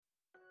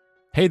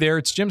Hey there,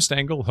 it's Jim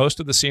Stengel, host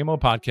of the CMO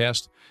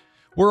podcast.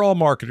 We're all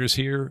marketers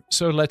here,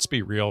 so let's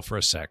be real for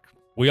a sec.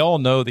 We all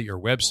know that your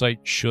website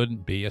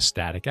shouldn't be a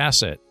static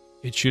asset.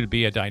 It should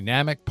be a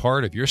dynamic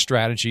part of your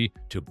strategy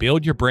to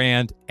build your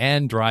brand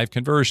and drive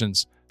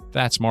conversions.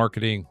 That's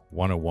marketing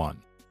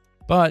 101.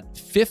 But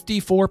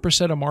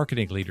 54% of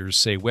marketing leaders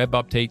say web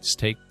updates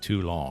take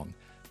too long.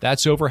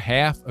 That's over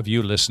half of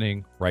you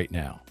listening right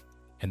now.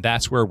 And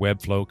that's where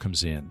Webflow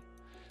comes in.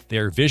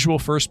 Their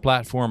visual-first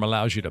platform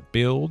allows you to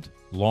build,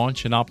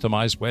 launch, and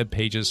optimize web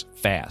pages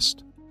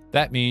fast.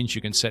 That means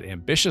you can set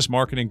ambitious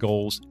marketing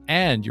goals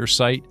and your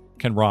site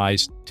can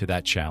rise to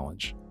that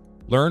challenge.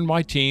 Learn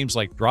why teams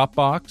like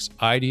Dropbox,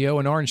 IDEO,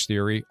 and Orange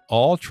Theory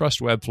all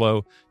trust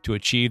Webflow to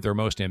achieve their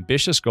most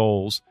ambitious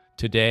goals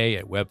today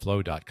at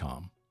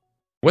webflow.com.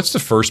 What's the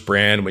first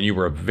brand when you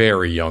were a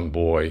very young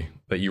boy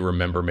that you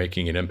remember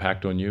making an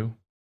impact on you?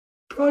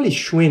 Probably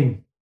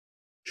Schwinn.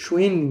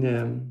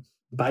 Schwinn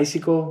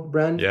bicycle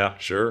brand. Yeah,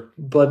 sure.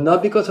 But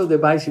not because of the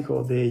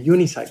bicycle, the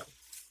unicycle.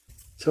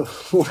 So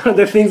one of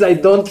the things I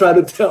don't try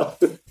to tell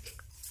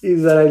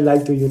is that I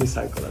like to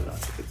unicycle a lot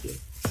as a kid.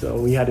 So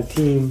we had a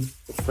team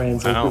of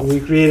friends. Wow. And we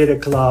created a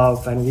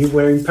club and we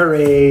were in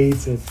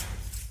parades. And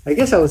I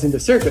guess I was in the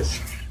circus.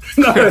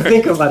 Now that I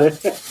think about it.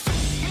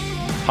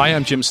 Hi,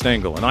 I'm Jim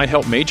Stengel, and I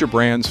help major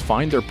brands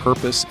find their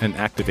purpose and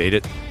activate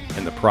it,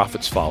 and the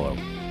profits follow.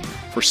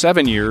 For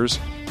 7 years,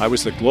 I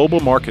was the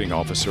global marketing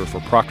officer for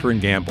Procter &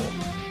 Gamble,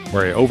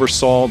 where I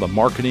oversaw the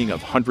marketing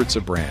of hundreds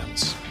of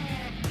brands.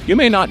 You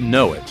may not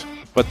know it,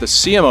 but the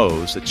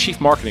CMOs, the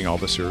chief marketing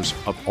officers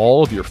of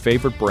all of your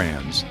favorite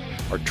brands,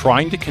 are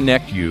trying to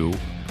connect you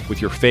with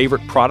your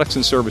favorite products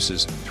and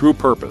services through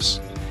purpose.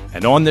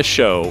 And on this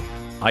show,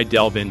 I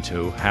delve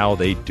into how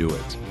they do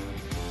it.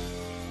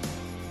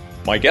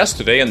 My guest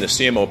today on the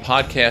CMO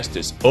podcast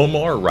is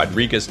Omar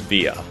Rodriguez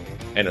Vila,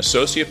 an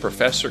associate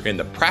professor in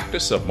the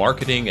practice of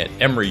marketing at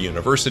Emory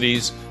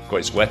University's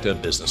Goizueta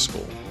Business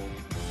School.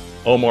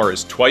 Omar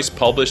is twice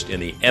published in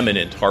the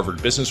eminent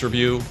Harvard Business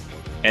Review,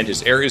 and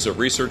his areas of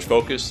research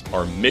focus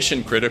are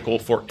mission critical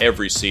for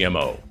every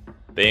CMO.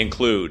 They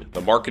include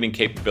the marketing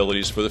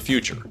capabilities for the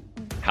future,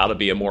 how to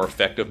be a more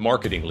effective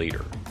marketing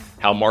leader,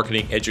 how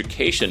marketing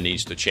education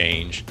needs to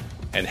change,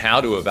 and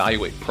how to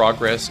evaluate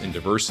progress in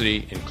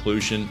diversity,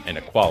 inclusion, and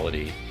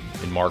equality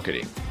in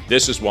marketing.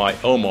 This is why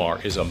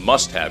Omar is a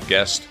must-have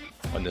guest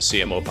on the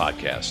CMO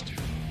podcast.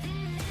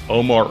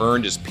 Omar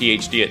earned his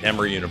PhD at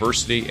Emory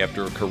University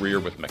after a career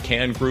with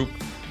McCann Group,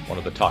 one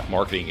of the top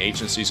marketing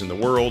agencies in the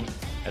world,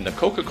 and the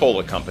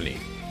Coca-Cola Company,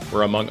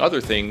 where, among other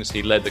things,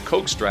 he led the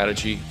Coke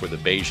strategy for the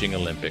Beijing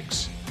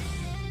Olympics.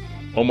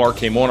 Omar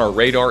came on our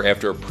radar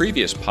after a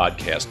previous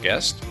podcast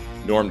guest,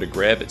 Norm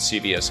DeGreve at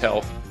CVS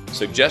Health,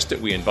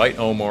 suggested we invite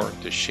Omar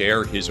to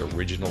share his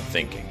original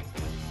thinking.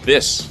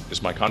 This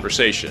is my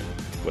conversation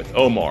with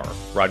Omar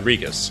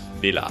Rodriguez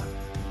Vila.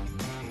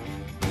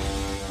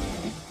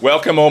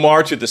 Welcome,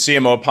 Omar, to the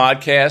CMO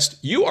podcast.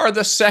 You are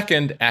the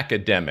second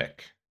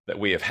academic that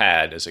we have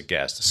had as a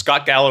guest.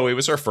 Scott Galloway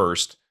was our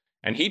first,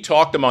 and he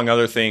talked, among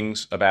other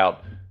things,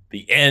 about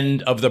the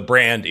end of the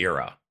brand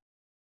era.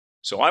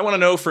 So I want to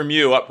know from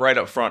you, right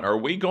up front, are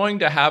we going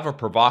to have a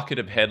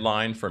provocative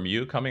headline from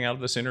you coming out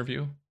of this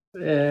interview?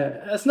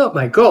 That's not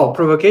my goal.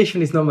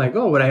 Provocation is not my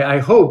goal, but I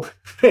hope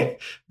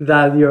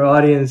that your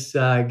audience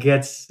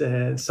gets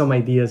some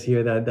ideas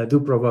here that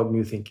do provoke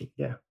new thinking.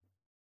 Yeah.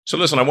 So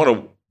listen, I want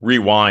to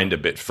rewind a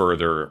bit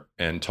further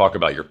and talk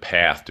about your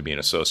path to be an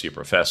associate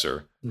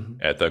professor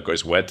at the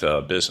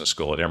Goizueta Business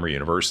School at Emory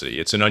University.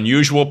 It's an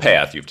unusual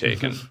path you've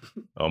taken,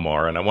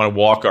 Omar, and I want to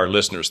walk our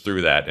listeners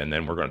through that, and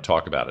then we're going to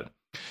talk about it.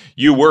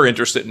 You were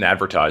interested in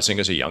advertising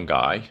as a young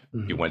guy.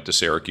 You went to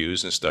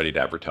Syracuse and studied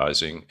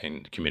advertising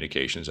and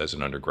communications as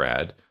an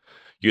undergrad.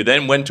 You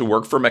then went to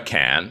work for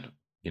McCann,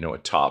 a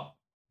top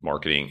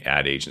marketing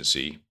ad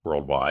agency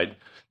worldwide,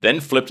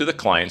 then flipped to the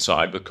client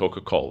side with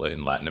Coca-Cola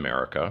in Latin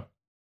America,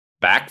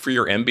 back for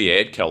your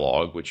MBA at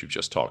Kellogg, which you've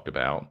just talked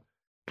about,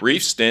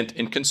 brief stint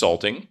in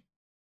consulting,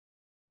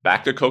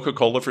 back to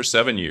Coca-Cola for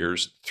 7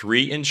 years,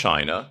 3 in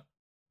China,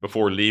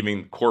 before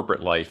leaving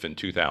corporate life in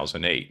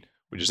 2008.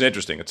 Which is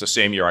interesting. It's the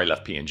same year I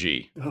left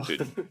P&G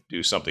to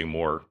do something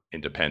more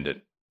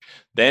independent.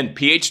 Then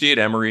PhD at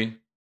Emory,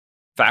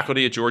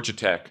 faculty at Georgia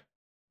Tech,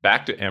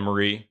 back to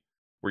Emory,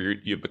 where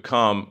you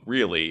become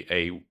really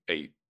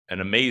an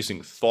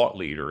amazing thought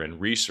leader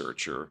and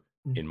researcher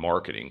in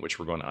marketing, which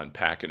we're going to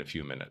unpack in a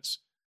few minutes.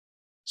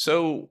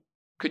 So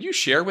could you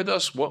share with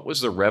us what was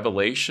the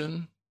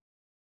revelation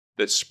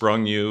that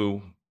sprung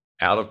you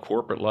out of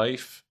corporate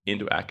life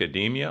into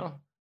academia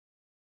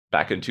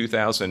back in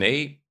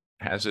 2008?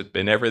 Has it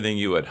been everything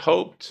you had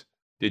hoped?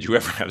 Did you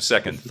ever have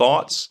second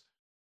thoughts?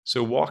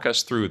 So walk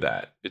us through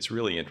that. It's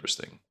really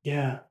interesting.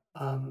 Yeah.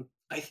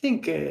 I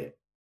think, when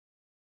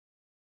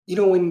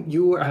and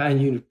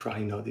you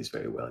probably know this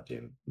very well,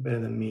 Jim,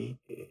 better than me,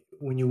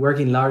 when you work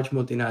in large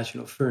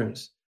multinational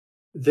firms,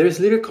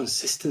 there's little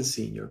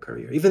consistency in your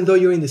career, even though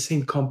you're in the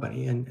same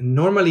company. And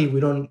normally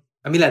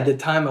at the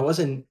time, I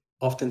wasn't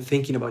often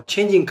thinking about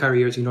changing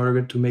careers in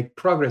order to make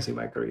progress in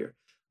my career.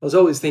 I was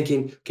always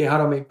thinking, okay, how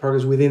do I make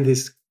progress within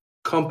this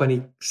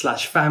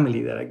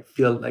company/family that I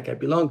feel like I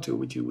belong to,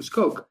 which was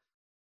Coke.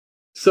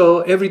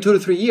 So every 2 to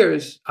 3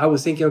 years, I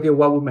was thinking, okay,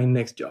 what would my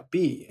next job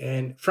be?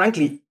 And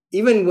frankly,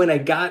 even when I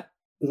got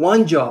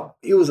one job,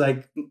 it was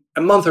like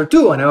a month or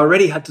two, and I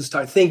already had to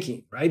start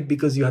thinking, right?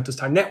 Because you had to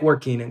start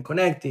networking and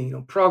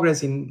connecting.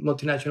 Progress in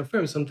multinational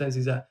firms sometimes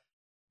is a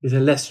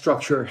less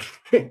structured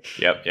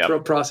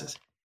process.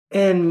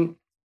 And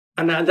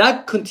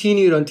that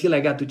continued until I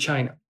got to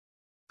China.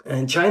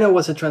 And China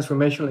was a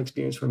transformational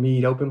experience for me.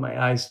 It opened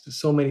my eyes to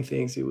so many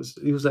things. It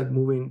was like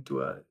moving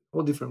to a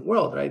whole different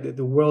world, right?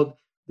 The world,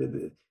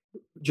 the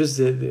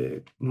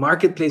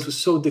marketplace was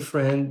so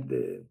different.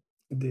 The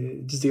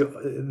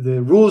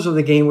rules of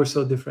the game were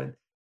so different.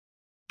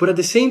 But at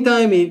the same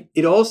time,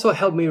 it also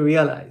helped me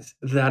realize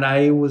that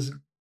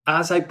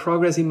as I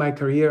progressed in my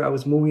career, I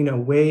was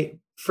moving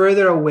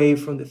further away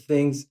from the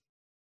things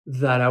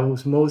that I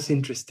was most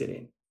interested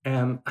in.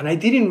 And I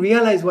didn't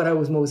realize what I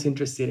was most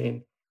interested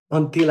in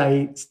until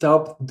I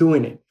stopped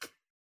doing it.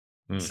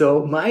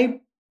 So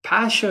my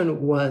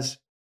passion was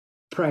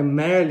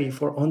primarily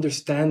for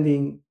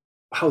understanding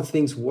how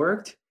things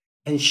worked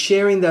and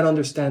sharing that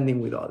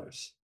understanding with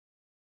others.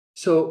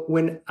 So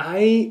when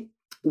I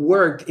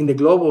worked in the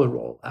global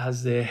role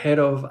as the head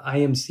of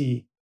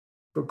IMC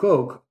for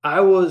Coke,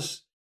 I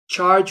was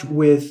charged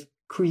with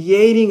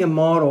creating a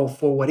model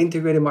for what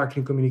integrated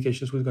marketing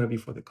communications was going to be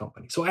for the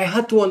company. So I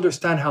had to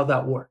understand how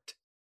that worked.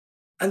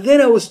 And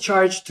then I was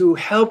charged to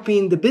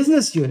helping the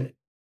business unit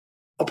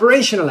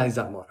operationalize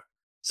that model.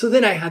 So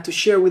then I had to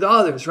share with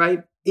others,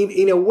 right?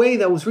 In a way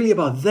that was really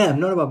about them,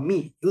 not about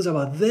me. It was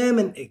about them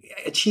and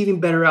achieving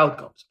better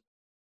outcomes.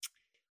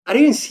 I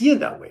didn't see it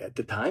that way at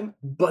the time,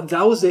 but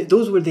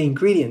those were the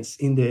ingredients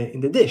in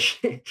the dish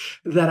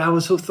that I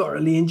was so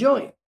thoroughly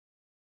enjoying.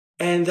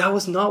 And that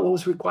was not what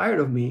was required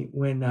of me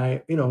when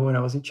I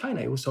was in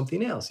China. It was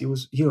something else. It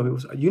was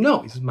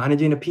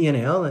managing a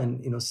P&L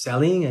and,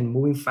 selling and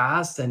moving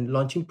fast and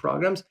launching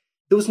programs.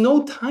 There was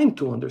no time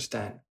to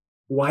understand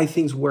why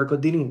things work or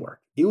didn't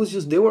work. It was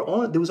just, there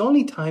was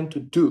only time to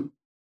do.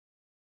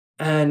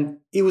 And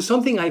it was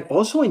something I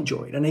also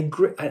enjoyed and I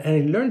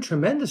learned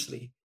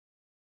tremendously.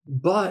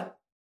 But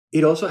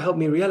it also helped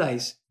me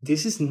realize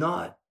this is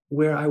not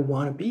where I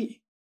want to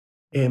be.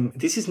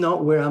 This is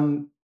not where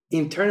I'm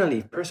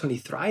internally, personally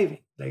thriving.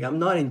 Like I'm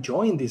not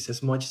enjoying this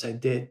as much as I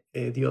did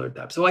the other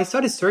time. So I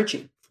started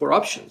searching for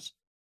options.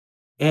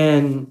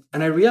 And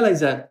I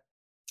realized that,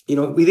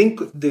 within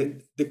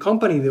the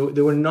company,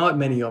 there were not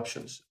many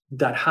options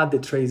that had the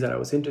traits that I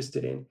was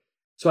interested in.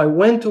 So I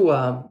went to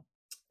a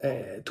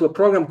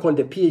program called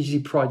the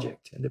PhD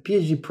Project. And the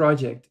PhD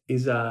Project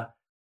is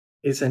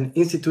an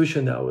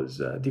institution that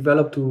was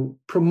developed to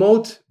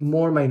promote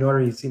more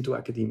minorities into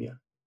academia.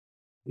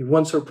 It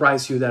won't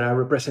surprise you that our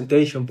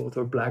representation, both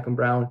of Black and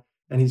Brown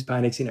and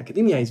Hispanics in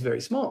academia, is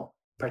very small,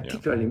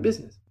 particularly in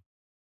business.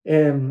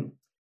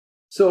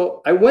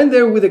 So I went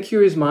there with a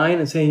curious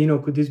mind and saying,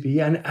 could this be?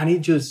 And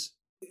it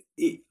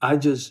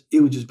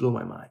would just blow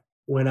my mind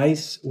when I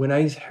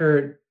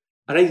heard,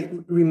 and I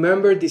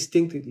remember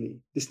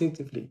distinctively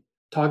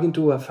talking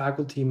to a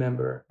faculty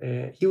member.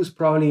 He was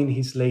probably in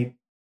his late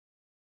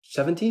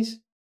 70s.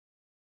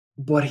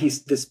 But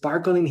the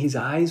sparkle in his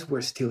eyes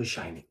were still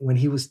shining when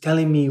he was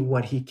telling me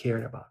what he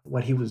cared about,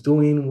 what he was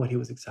doing, what he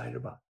was excited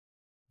about.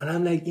 And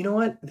I'm like, you know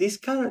what? This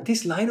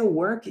line of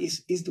work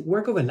is the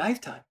work of a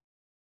lifetime,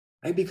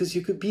 right? Because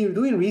you could be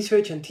doing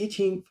research and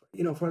teaching,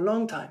 for a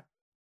long time,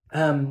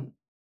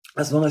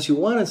 as long as you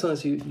want, as long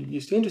as you're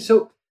still interested.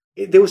 So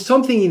there was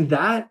something in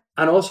that,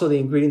 and also the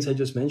ingredients I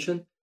just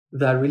mentioned,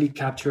 that really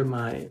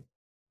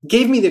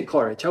gave me the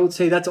courage. I would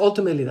say that's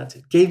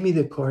it. Gave me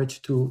the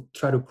courage to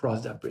try to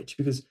cross that bridge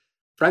because,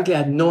 frankly, I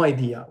had no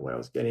idea what I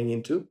was getting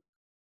into.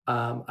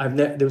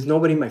 There was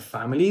nobody in my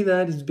family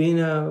that has been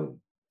a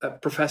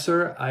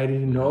professor. I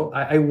didn't know.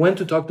 I went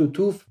to talk to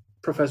 2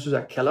 professors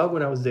at Kellogg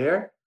when I was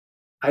there.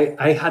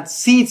 I had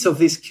seeds of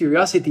this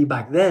curiosity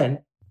back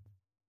then,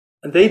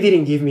 and they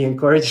didn't give me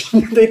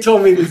encouragement. They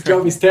told me this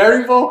job is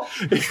terrible.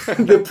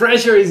 The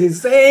pressure is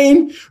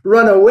insane.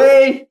 Run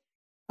away.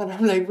 And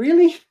I'm like,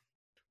 really?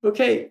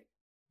 Okay.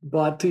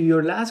 But to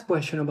your last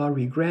question about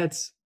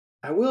regrets,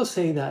 I will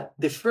say that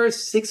the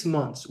first 6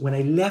 months when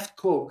I left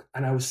Coke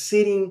and I was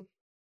sitting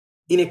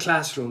in a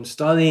classroom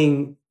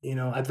studying,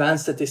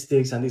 advanced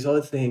statistics and these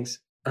other things,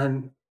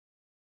 and,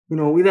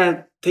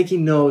 without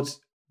taking notes,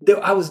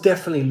 I was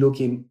definitely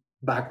looking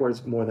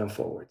backwards more than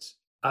forwards.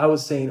 I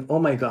was saying, oh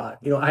my God,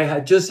 I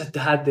had just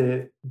had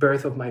the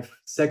birth of my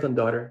second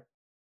daughter.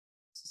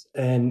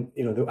 And,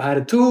 I had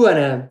a 2 and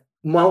a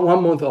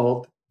 1 month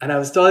old, and I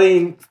was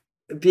studying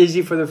a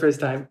PhD for the first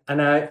time.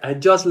 And I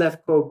just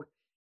left Coke.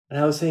 And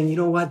I was saying, you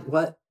know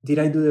what did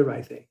I do the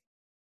right thing?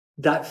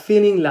 That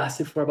feeling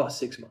lasted for about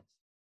 6 months.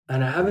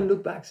 And I haven't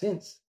looked back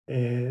since.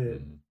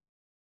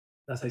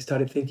 As I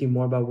started thinking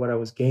more about what I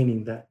was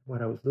gaining than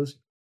what I was losing.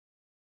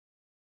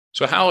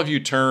 So how have you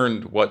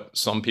turned what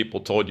some people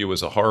told you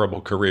was a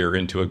horrible career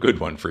into a good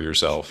one for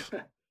yourself?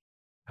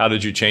 How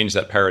did you change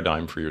that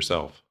paradigm for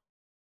yourself?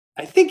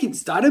 I think it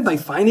started by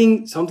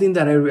finding something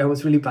that I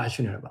was really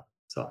passionate about.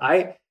 So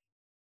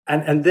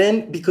and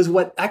then because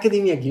what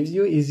academia gives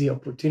you is the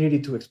opportunity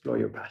to explore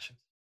your passions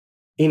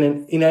in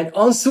an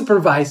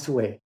unsupervised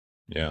way.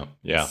 Yeah,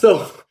 yeah.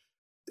 So,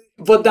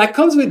 but that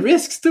comes with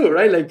risks too,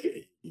 right? Like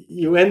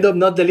you end up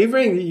not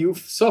delivering, you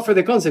suffer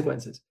the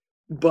consequences.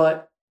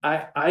 But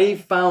I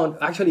found,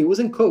 actually, it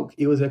wasn't Coke.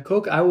 It was a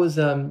Coke.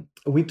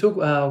 We took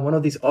one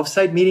of these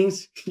offsite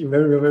meetings. You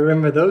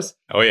remember those?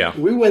 Oh, yeah.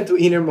 We went to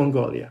Inner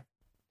Mongolia.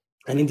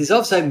 And in this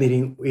offsite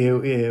meeting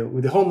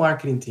with the whole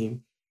marketing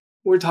team,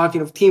 we're talking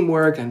of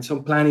teamwork and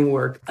some planning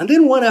work. And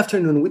then one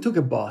afternoon, we took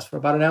a bus for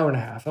about an hour and a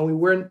half, and we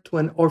went to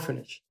an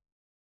orphanage.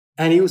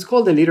 And it was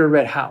called the Little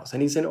Red House.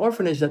 And it's an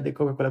orphanage that the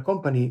Coca-Cola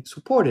company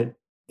supported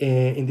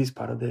in this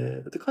part of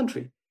the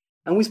country.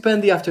 And we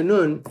spent the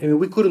afternoon, and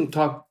we couldn't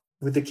talk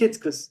with the kids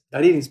because I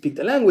didn't speak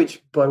the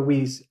language, but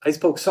I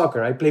spoke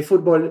soccer. I play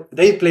football.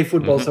 They play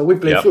football, so we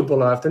play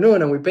football all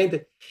afternoon, and we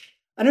painted.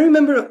 And I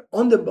remember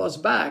on the bus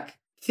back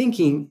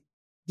thinking,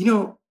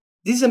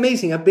 this is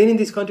amazing. I've been in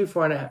this country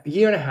for a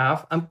year and a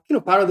half. I'm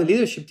part of the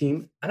leadership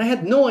team, and I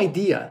had no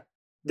idea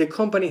the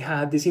company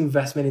had this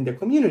investment in the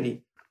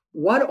community.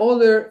 What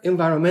other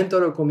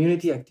environmental or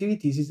community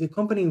activities is the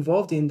company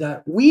involved in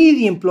that we,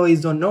 the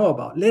employees, don't know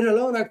about, let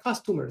alone our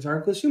customers,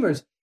 our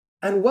consumers?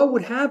 And what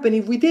would happen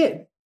if we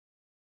did?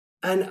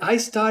 And I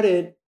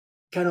started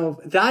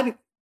that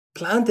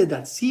planted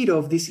that seed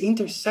of this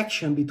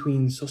intersection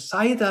between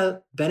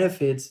societal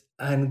benefits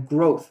and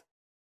growth,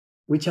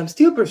 which I'm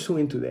still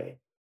pursuing today.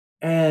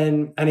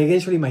 And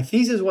eventually my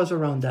thesis was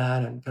around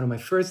that, and my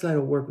first line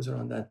of work was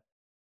around that.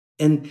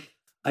 And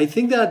I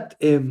think that,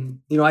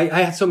 I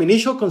had some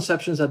initial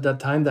conceptions at that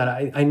time that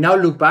I now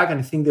look back and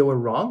I think they were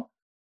wrong.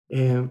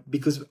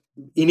 Because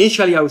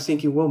initially I was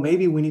thinking, well,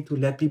 maybe we need to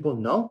let people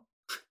know.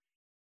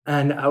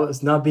 And I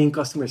was not being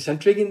customer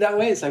centric in that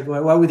way. It's like,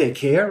 why would they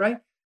care, right?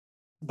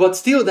 But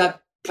still,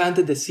 that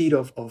planted the seed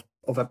of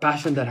a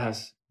passion that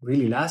has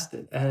really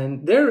lasted.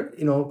 And there,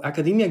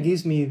 academia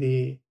gives me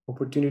the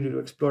opportunity to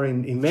explore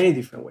in many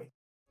different ways.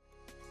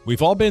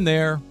 We've all been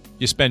there.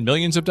 You spend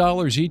millions of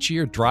dollars each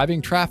year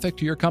driving traffic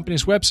to your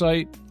company's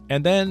website,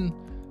 and then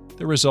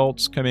the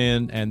results come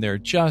in and they're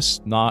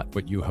just not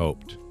what you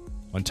hoped.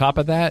 On top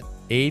of that,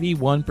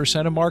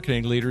 81% of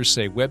marketing leaders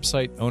say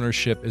website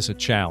ownership is a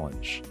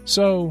challenge.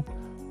 So,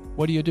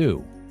 what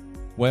do?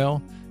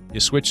 Well, you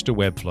switch to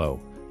Webflow.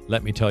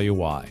 Let me tell you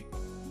why.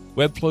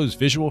 Webflow's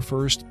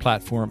visual-first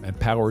platform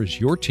empowers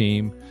your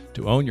team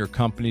to own your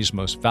company's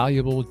most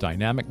valuable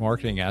dynamic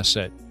marketing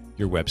asset,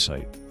 your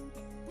website.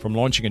 From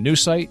launching a new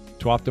site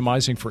to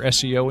optimizing for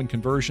SEO and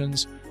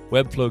conversions,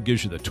 Webflow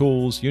gives you the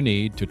tools you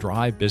need to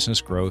drive business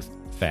growth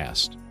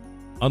fast.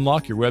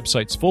 Unlock your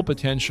website's full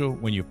potential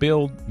when you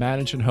build,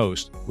 manage, and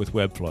host with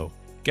Webflow.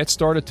 Get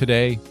started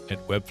today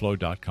at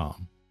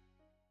webflow.com.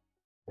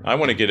 I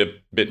want to get a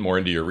bit more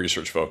into your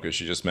research focus.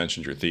 You just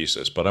mentioned your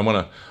thesis, but I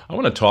want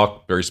to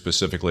talk very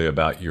specifically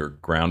about your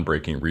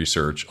groundbreaking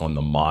research on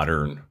the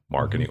modern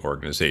marketing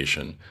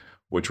organization,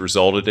 which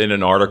resulted in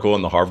an article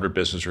in the Harvard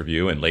Business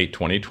Review in late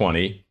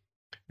 2020.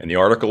 And the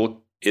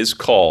article is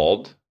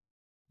called,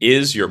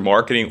 "Is Your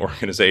Marketing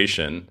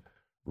Organization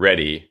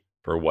Ready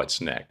for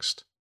What's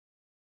Next?"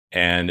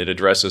 And it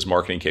addresses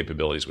marketing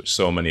capabilities, which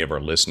so many of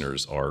our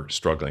listeners are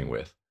struggling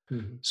with.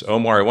 Mm-hmm. So,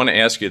 Omar, I want to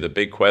ask you the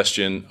big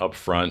question up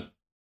front.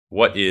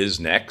 What is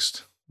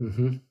next?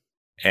 Mm-hmm.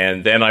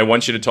 And then I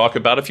want you to talk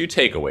about a few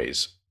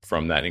takeaways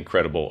from that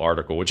incredible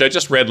article, which I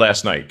just read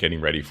last night,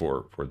 getting ready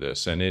for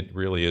this. And it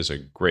really is a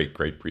great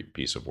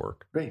piece of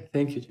work. Great.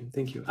 Thank you, Jim.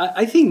 Thank you.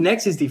 I think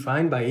next is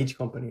defined by each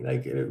company.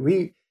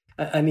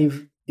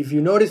 If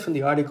you notice from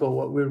the article,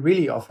 what we're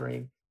really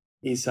offering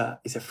is a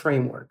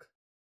framework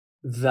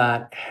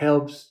that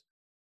helps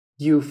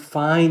you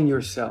find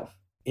yourself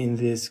in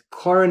this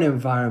current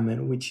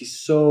environment, which is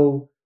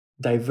so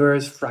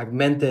diverse,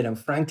 fragmented, and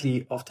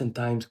frankly,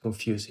 oftentimes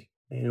confusing.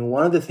 And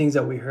one of the things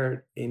that we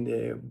heard in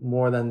the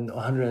more than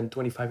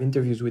 125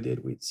 interviews we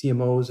did with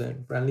CMOs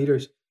and brand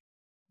leaders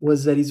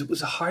was that it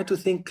was hard to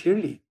think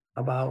clearly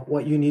about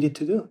what you needed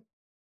to do.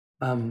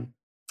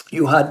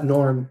 You had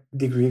Norm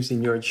DeGreaves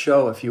in your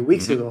show a few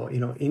weeks ago,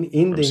 in the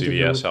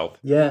interview. CVS Health.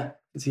 Yeah.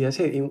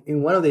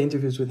 In one of the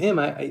interviews with him,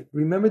 I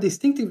remember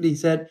distinctively he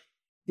said,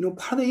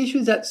 part of the issue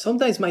is that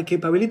sometimes my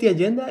capability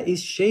agenda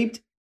is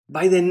shaped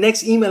by the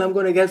next email I'm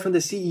going to get from the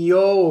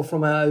CEO or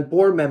from a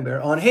board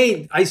member on,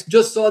 hey, I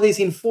just saw this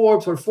in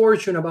Forbes or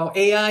Fortune about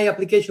AI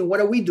application. What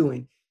are we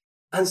doing?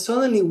 And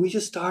suddenly we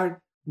just start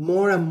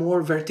more and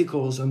more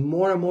verticals and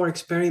more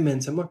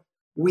experiments and more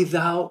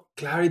without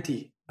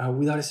clarity,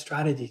 without a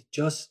strategy,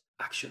 just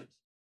actions.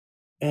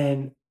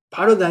 And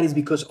part of that is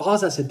because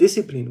us as a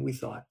discipline, we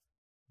thought,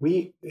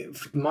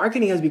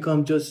 marketing has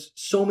become just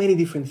so many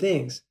different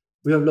things.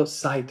 We have lost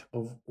sight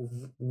of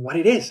what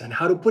it is and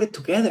how to put it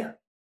together.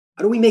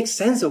 How do we make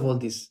sense of all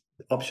these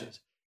options?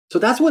 So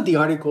that's what the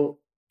article,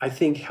 I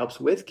think, helps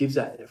with, gives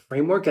that a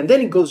framework. And then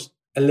it goes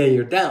a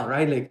layer down,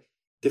 right? Like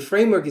the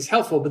framework is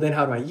helpful, but then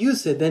how do I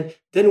use it?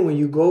 Then when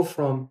you go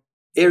from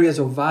areas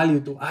of value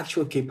to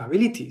actual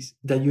capabilities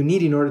that you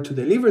need in order to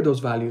deliver those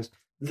values,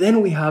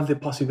 then we have the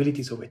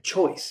possibilities of a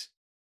choice,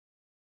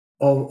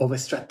 of a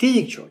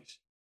strategic choice.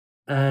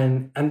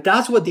 And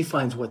that's what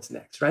defines what's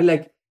next, right?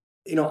 Like,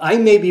 I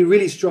may be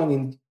really strong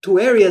in two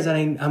areas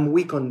and I'm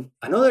weak on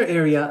another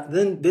area,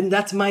 then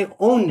that's my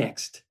own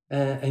next.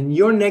 And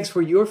your next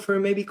for your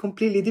firm may be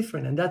completely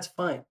different, and that's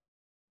fine.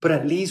 But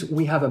at least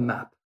we have a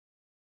map.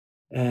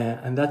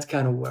 And that's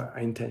kind of our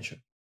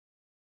intention.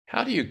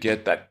 How do you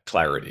get that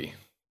clarity?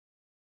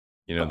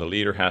 The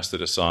leader has to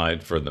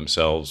decide for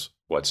themselves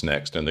what's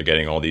next, and they're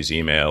getting all these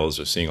emails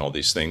or seeing all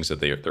these things that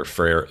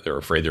they're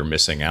afraid they're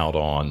missing out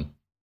on.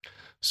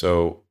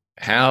 So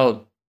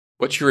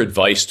what's your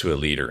advice to a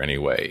leader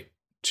anyway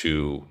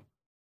to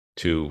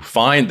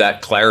find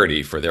that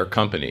clarity for their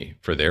company,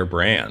 for their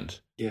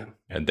brand? Yeah.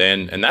 And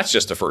that's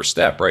just the first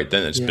step, right?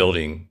 Then it's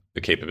building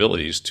the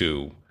capabilities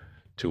to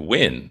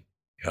win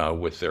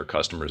with their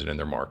customers and in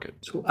their market.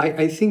 So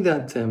I think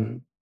that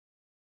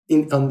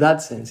on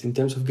that sense, in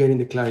terms of getting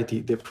the clarity,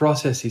 the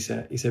process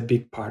is a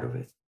big part of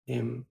it.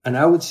 And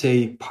I would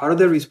say part of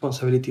the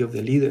responsibility of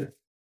the leader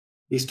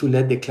is to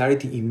let the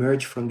clarity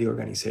emerge from the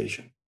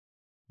organization,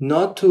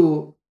 not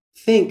to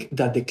think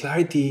that the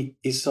clarity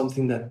is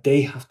something that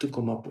they have to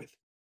come up with.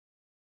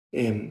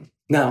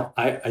 Now,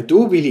 I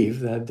do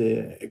believe that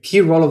the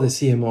key role of the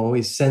CMO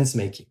is sense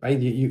making, right?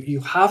 You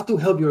have to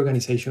help your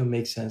organization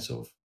make sense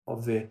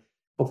of the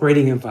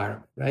operating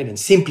environment, right? And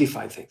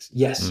simplify things.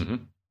 Yes. Mm-hmm.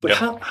 But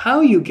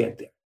how you get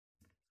there?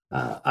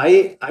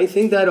 I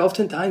think that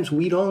oftentimes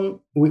we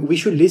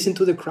should listen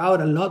to the crowd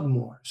a lot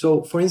more.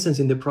 So, for instance,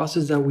 in the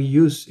process that we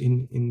use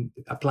in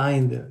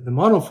applying the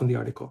model from the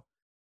article,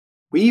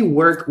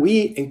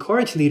 we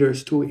encourage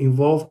leaders to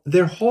involve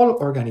their whole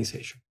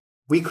organization.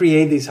 We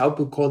create this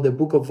output called the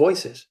Book of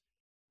Voices,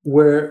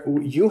 where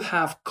you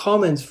have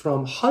comments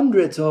from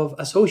hundreds of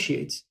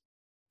associates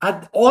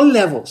at all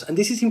levels. And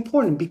this is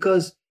important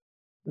because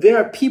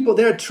there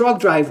are truck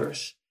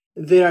drivers,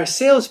 there are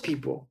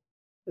salespeople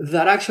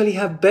that actually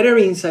have better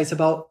insights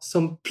about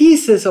some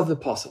pieces of the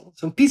puzzle,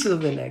 some pieces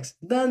of the next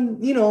than,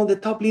 the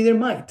top leader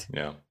might.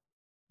 Yeah.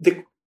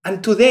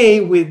 And today,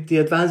 with the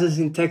advances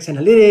in text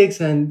analytics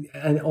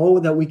and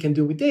all that we can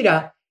do with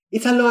data,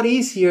 it's a lot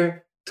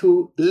easier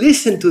to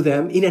listen to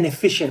them in an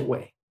efficient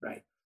way,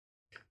 right?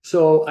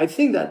 So I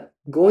think that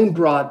going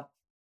broad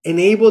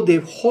enable the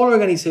whole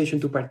organization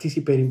to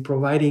participate in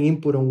providing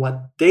input on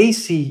what they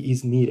see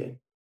is needed.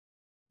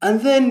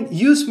 And then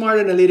use smart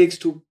analytics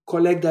to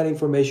collect that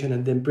information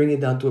and then bring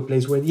it down to a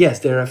place where, yes,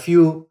 there are a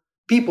few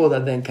people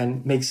that then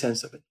can make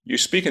sense of it. You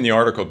speak in the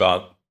article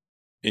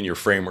in your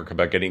framework,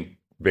 about getting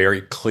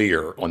very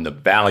clear on the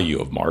value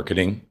of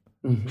marketing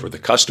for the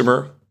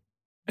customer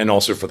and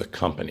also for the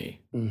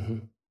company. Mm-hmm.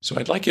 So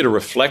I'd like you to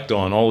reflect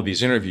on all of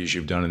these interviews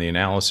you've done in the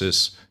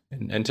analysis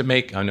and to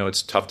make, I know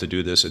it's tough to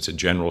do this, it's a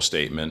general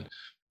statement,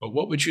 but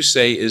what would you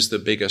say is the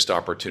biggest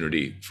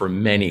opportunity for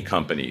many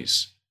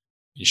companies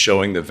in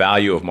showing the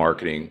value of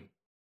marketing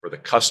for the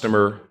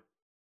customer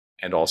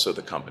and also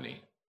the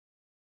company?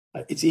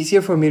 It's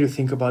easier for me to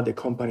think about the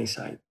company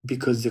side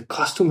because the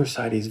customer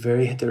side is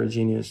very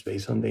heterogeneous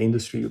based on the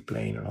industry you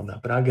play in and all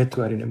that, but I'll get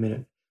to that in a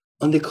minute.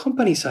 On the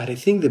company side, I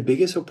think the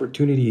biggest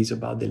opportunity is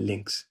about the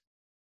links.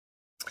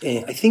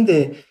 I think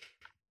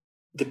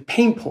the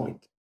pain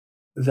point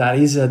that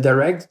is a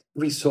direct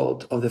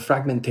result of the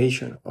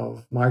fragmentation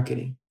of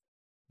marketing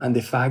and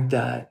the fact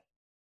that,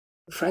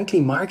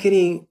 frankly,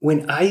 marketing,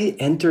 when I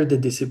entered the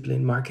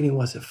discipline, marketing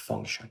was a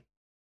function.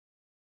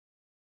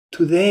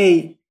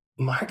 Today,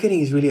 marketing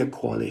is really a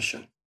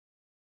coalition.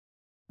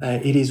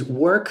 It is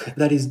work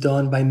that is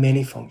done by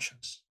many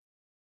functions.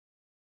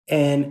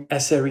 And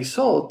as a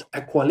result,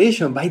 a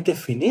coalition, by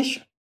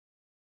definition,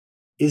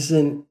 is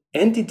an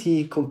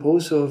entity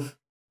composed of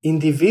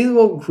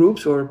individual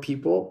groups or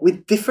people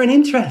with different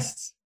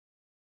interests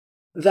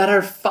that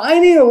are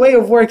finding a way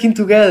of working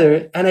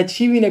together and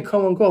achieving a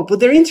common goal. But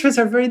their interests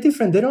are very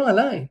different. They don't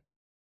align.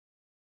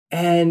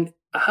 And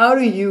how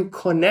do you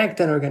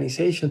connect an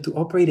organization to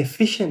operate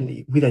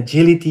efficiently with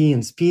agility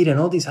and speed and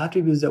all these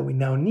attributes that we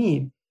now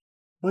need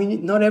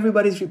when not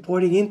everybody's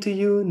reporting into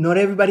you? Not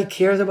everybody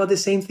cares about the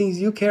same things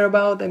you care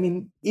about. I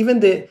mean, even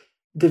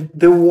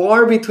the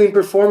war between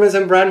performance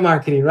and brand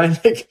marketing, right?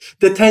 Like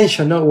the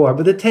tension, not war,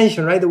 but the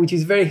tension, right? Which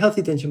is very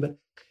healthy tension.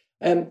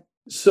 But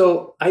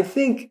so I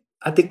think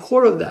at the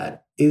core of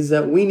that is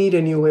that we need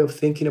a new way of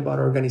thinking about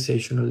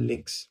organizational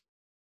links.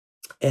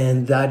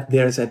 And that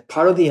there's a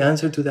part of the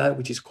answer to that,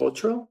 which is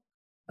cultural.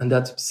 And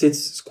that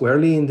sits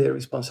squarely in the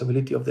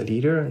responsibility of the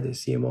leader and the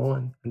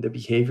CMO and the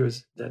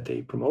behaviors that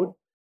they promote.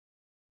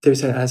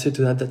 There's an answer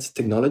to that that's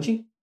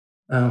technology,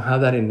 how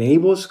that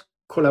enables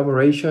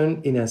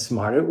collaboration in a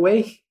smarter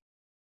way.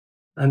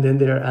 And then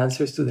there are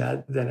answers to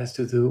that has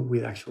to do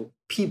with actual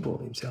people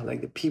themselves,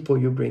 like the people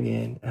you bring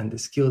in and the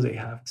skills they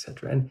have,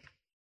 etc.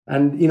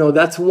 And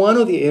that's one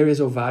of the areas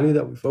of value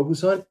that we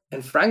focus on.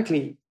 And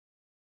frankly,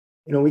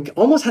 we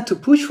almost had to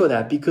push for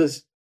that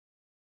because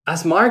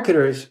as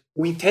marketers,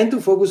 we tend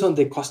to focus on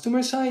the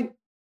customer side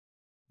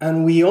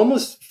And we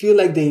almost feel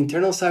like the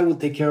internal side will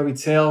take care of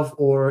itself,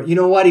 or you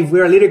know what, if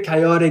we're a little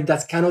chaotic,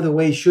 that's kind of the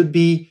way it should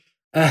be.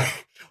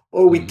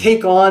 Or we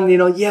take on,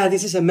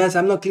 this is a mess.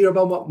 I'm not clear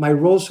about what my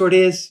role sort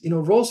is.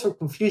 Role sort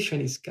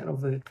confusion is kind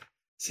of a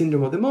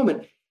syndrome of the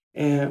moment.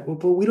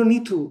 But we don't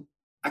need to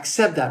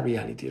accept that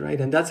reality, right?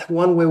 And that's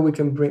one way we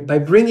can by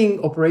bringing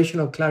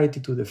operational clarity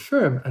to the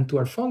firm and to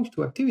our function,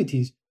 to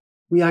activities,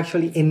 we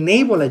actually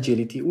enable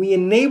agility. We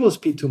enable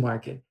speed to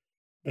market,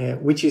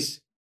 which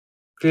is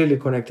clearly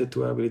connected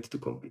to our ability to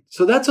compete.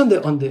 So that's on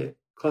the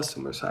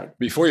customer side.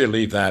 Before you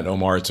leave that,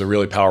 Omar, it's a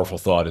really powerful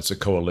thought. It's a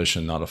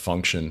coalition, not a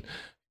function.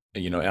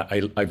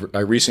 I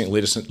recently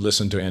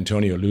listened to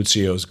Antonio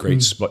Lucio's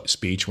great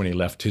speech when he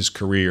left his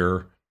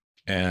career,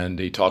 and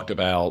he talked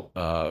about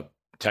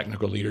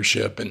technical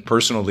leadership and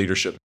personal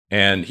leadership.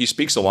 And he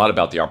speaks a lot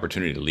about the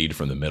opportunity to lead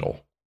from the middle.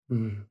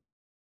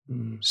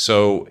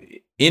 So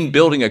in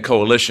building a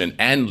coalition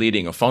and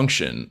leading a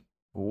function,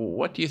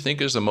 what do you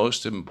think is the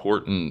most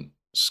important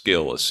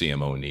skill a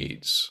CMO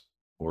needs?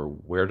 Or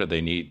where do they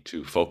need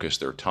to focus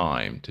their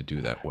time to do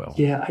that well?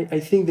 Yeah, I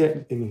think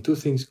that two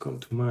things come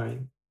to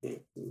mind.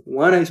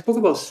 One, I spoke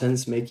about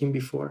sense making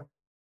before.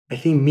 I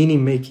think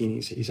meaning making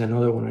is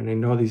another one. And I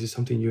know this is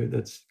something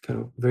that's kind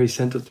of very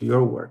central to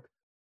your work.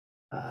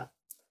 The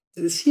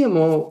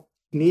CMO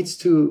needs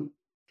to,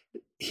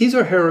 his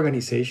or her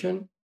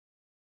organization,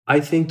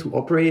 I think, to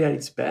operate at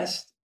its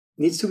best,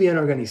 needs to be an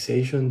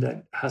organization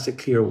that has a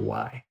clear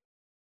why.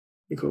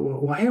 Because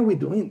why are we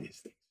doing this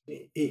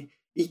thing?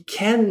 It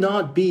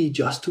cannot be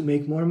just to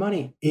make more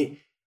money.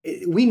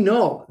 We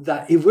know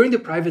that if we're in the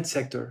private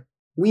sector,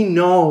 we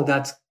know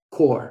that's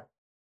core,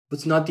 but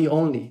it's not the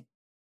only.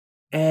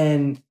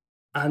 And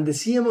the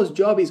CMO's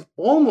job is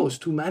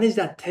almost to manage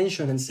that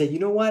tension and say, you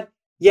know what?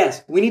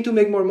 Yes, we need to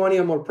make more money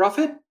and more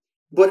profit,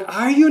 but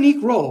our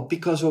unique role,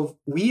 because of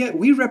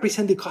we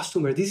represent the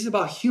customer. This is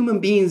about human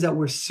beings that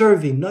we're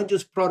serving, not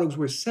just products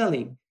we're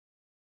selling.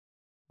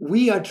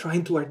 We are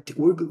trying to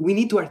we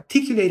need to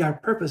articulate our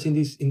purpose in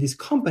this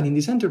company, in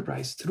this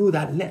enterprise, through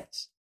that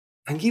lens,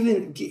 and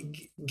giving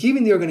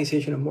the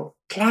organization a more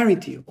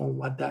clarity on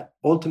what that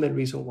ultimate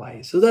reason why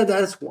is. So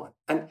that's one,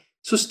 and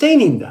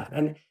sustaining that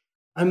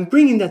and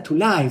bringing that to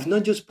life,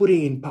 not just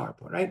putting it in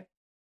PowerPoint, right?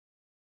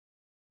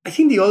 I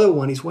think the other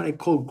one is what I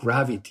call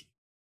gravity.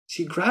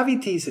 See,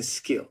 gravity is a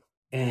skill,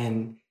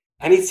 and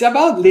it's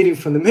about leading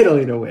from the middle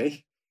in a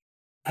way,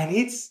 and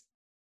it's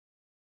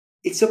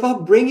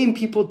about bringing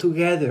people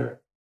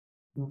together,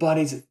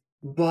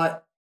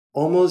 but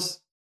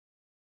almost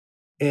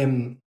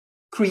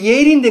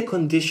creating the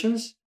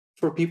conditions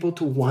for people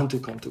to want to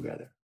come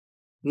together.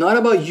 Not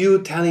about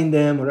you telling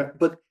them,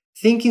 but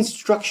thinking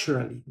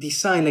structurally,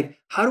 design, like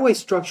how do I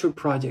structure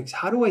projects?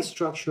 How do I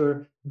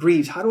structure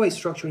briefs? How do I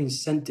structure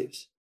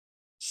incentives?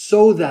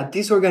 So that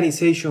this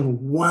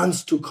organization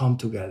wants to come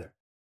together.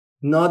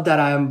 Not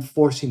that I'm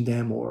forcing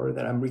them or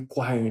that I'm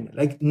requiring,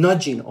 like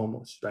nudging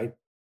almost, right?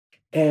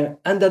 And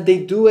that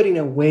they do it in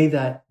a way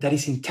that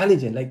is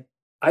intelligent. Like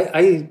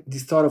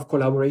this thought of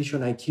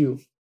collaboration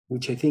IQ,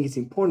 which I think is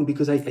important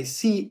because I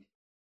see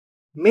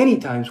many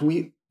times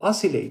we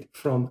oscillate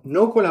from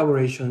no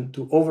collaboration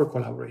to over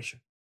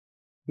collaboration.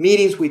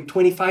 Meetings with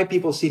 25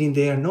 people sitting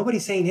there,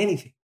 nobody's saying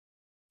anything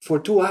for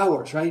 2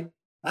 hours, right?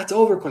 That's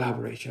over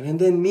collaboration. And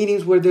then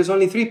meetings where there's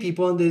only 3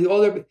 people and the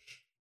other,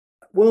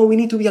 well, we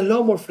need to be a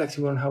lot more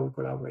flexible on how we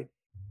collaborate.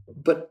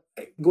 But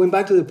going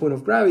back to the point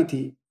of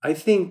gravity, I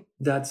think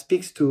that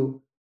speaks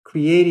to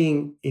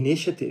creating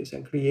initiatives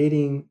and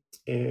creating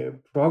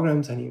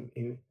programs and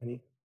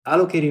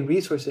allocating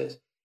resources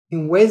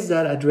in ways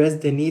that address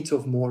the needs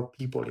of more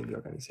people in the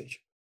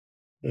organization.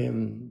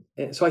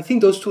 So I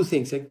think those two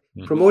things, like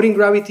promoting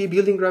gravity,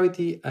 building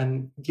gravity,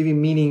 and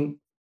giving meaning,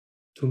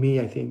 to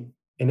me, I think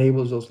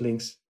enables those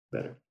links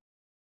better.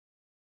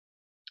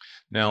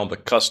 Now, the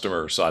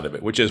customer side of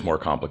it, which is more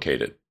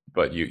complicated,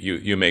 but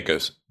you make a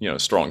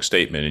strong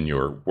statement in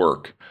your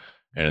work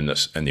and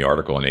in the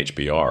article in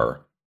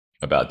HBR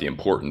about the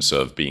importance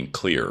of being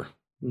clear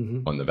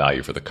on the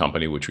value for the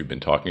company, which we've been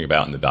talking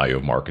about, and the value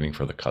of marketing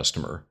for the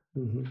customer.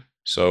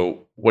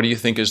 So what do you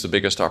think is the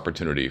biggest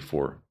opportunity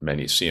for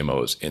many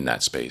CMOs in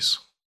that space?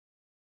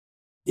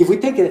 If we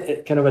take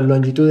a kind of a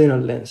longitudinal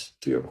lens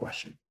to your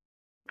question,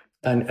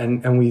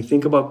 and we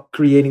think about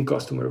creating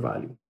customer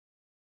value,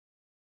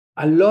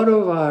 a lot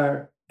of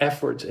our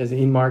efforts as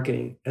in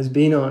marketing has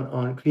been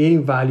on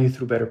creating value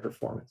through better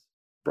performance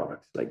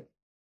products, like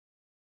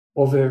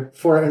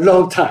for a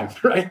long time,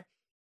 right?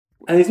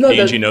 And it's not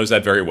P&G knows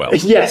that very well.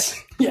 Yes.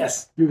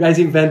 You guys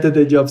invented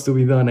the jobs to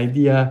be done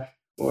idea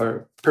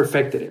or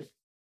perfected it.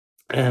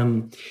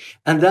 And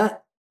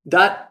that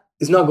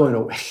is not going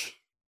away.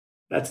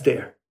 That's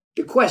there.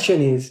 The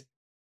question is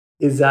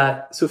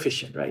that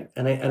sufficient, right?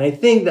 And I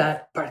think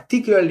that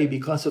particularly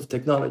because of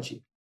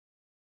technology,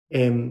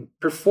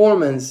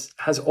 performance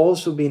has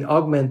also been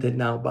augmented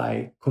now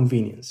by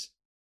convenience.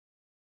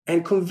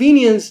 And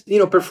convenience,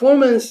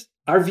 performance,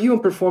 our view on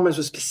performance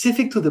was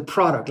specific to the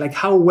product, like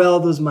how well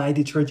does my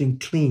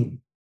detergent clean?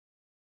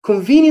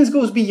 convenience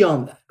goes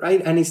beyond that,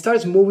 right? And it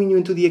starts moving you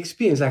into the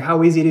experience, like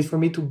how easy it is for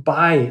me to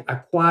buy,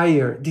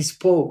 acquire,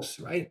 dispose,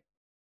 right?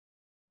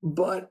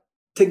 But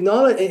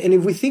technology, and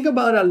if we think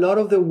about a lot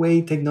of the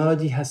way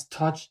technology has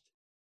touched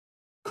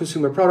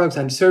consumer products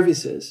and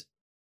services,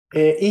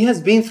 it has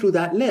been through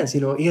that lens.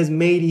 It has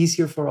made it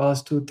easier for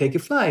us to take a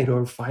flight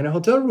or find a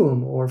hotel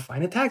room or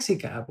find a taxi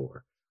cab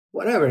or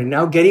whatever. And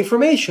now get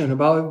information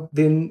about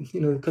the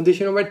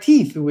condition of our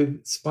teeth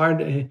with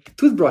smart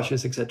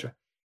toothbrushes, etc.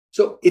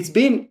 So it's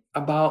been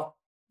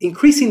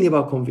increasingly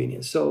about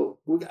convenience. So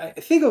I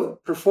think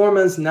of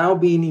performance now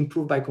being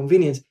improved by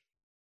convenience.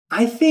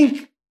 I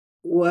think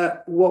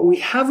what we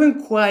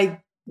haven't quite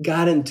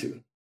gotten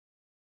to,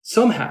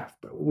 some have,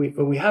 but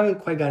we haven't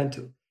quite gotten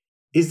to,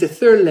 is the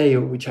third layer,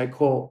 which I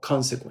call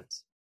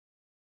consequence.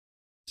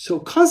 So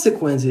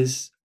consequence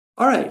is,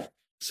 all right,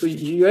 so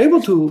you're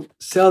able to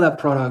sell that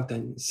product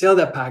and sell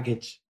that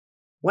package.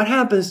 What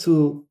happens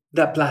to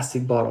that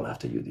plastic bottle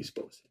after you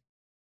dispose it?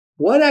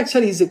 What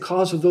actually is the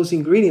cost of those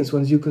ingredients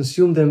once you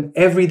consume them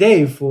every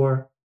day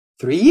for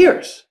 3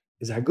 years?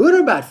 Is that good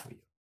or bad for you?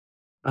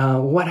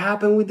 What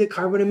happened with the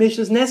carbon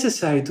emissions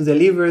necessary to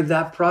deliver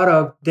that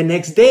product the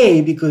next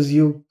day because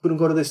you couldn't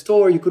go to the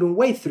store, you couldn't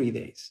wait 3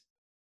 days?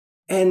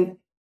 And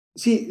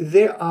see,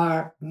 there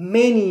are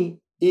many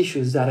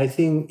issues that I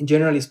think,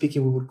 generally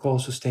speaking, we would call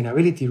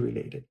sustainability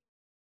related,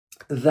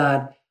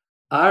 that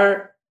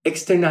are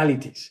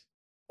externalities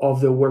of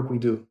the work we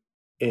do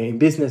in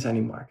business and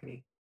in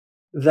marketing,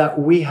 that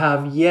we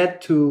have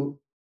yet to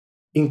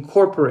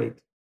incorporate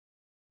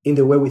in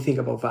the way we think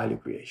about value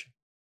creation.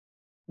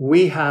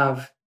 We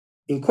have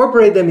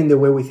incorporated them in the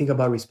way we think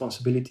about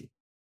responsibility.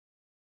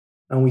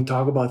 And we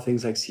talk about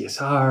things like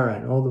CSR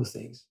and all those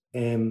things.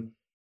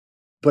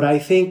 But I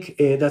think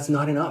that's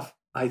not enough.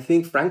 I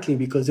think, frankly,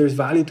 because there's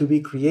value to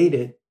be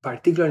created,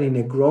 particularly in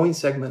a growing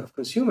segment of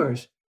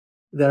consumers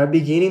that are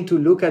beginning to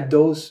look at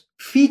those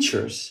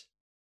features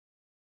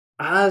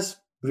as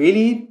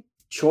really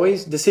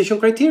choice decision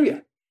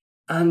criteria.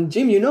 And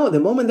Jim, the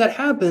moment that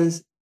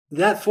happens,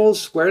 that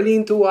falls squarely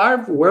into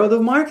our world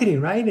of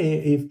marketing, right?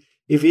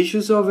 If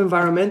issues of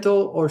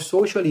environmental or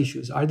social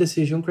issues are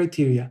decision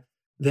criteria,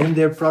 then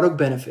they're product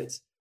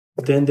benefits,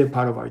 then they're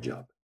part of our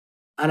job.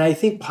 And I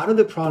think part of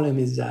the problem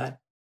is that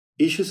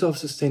issues of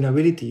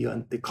sustainability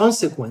and the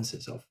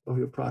consequences of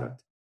your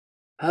product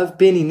have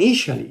been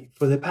initially,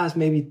 for the past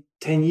maybe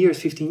 10 years,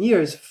 15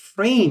 years,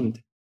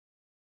 framed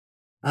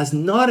as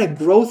not a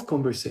growth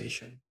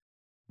conversation,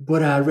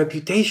 but a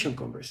reputation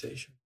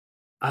conversation,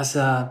 as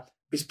a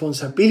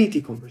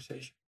responsibility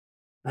conversation.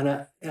 And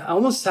I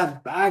almost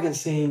sat back and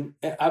saying,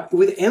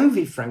 with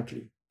envy,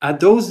 frankly, at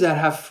those that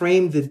have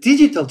framed the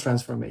digital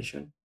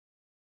transformation,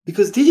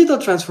 because digital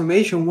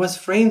transformation was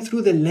framed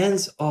through the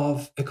lens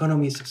of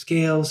economies of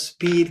scale,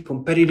 speed,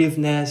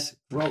 competitiveness,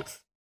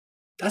 growth.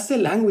 That's the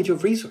language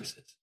of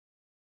resources.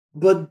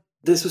 But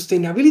the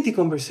sustainability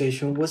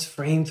conversation was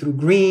framed through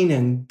green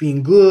and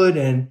being good,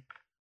 and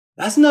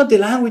that's not the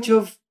language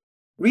of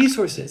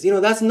resources.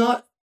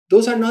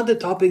 Those are not the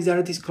topics that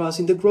are discussed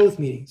in the growth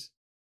meetings.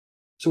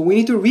 So we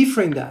need to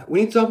reframe that. We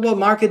need to talk about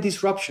market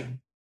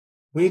disruption.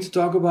 We need to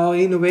talk about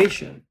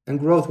innovation and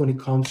growth when it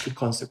comes to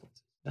consequences.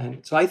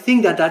 And so I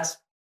think that that's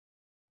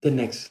the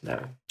next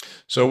level.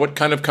 So what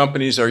kind of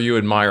companies are you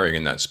admiring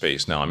in that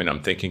space now? I mean,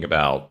 I'm thinking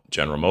about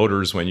General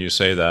Motors when you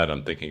say that.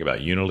 I'm thinking about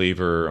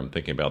Unilever. I'm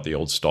thinking about the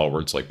old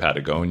stalwarts like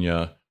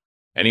Patagonia.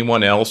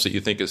 Anyone else that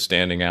you think is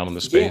standing out in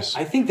the space?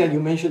 Yeah, I think that you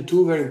mentioned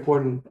two very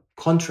important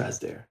contrasts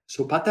there.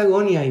 So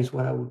Patagonia is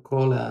what I would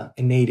call a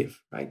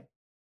native, right?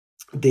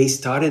 They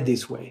started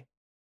this way.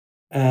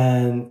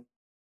 And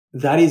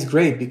that is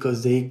great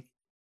because they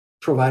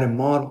provide a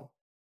model.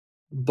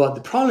 But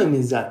the problem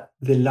is that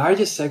the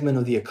largest segment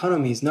of the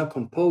economy is not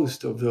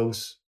composed of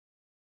those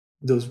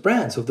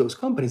brands, of those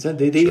companies.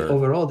 Sure.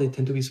 Overall, they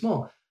tend to be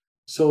small.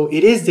 So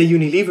it is the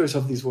Unilevers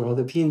of this world,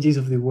 the P&Gs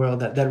of the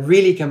world that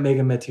really can make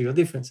a material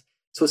difference.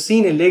 So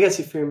seeing a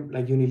legacy firm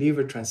like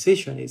Unilever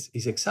transition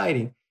is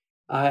exciting.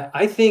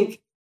 I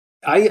think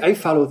I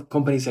follow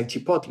companies like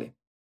Chipotle.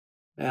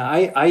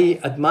 I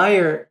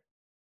admire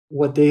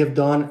what they have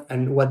done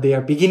and what they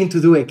are beginning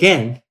to do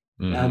again.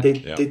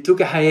 They took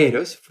a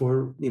hiatus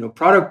for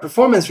product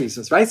performance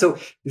reasons, right? So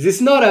this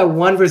is not a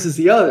one versus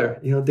the other.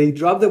 They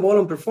dropped the ball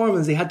on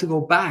performance. They had to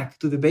go back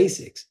to the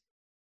basics.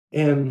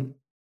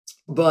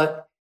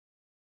 But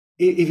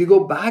if you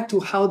go back to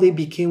how they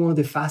became one of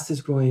the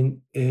fastest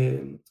growing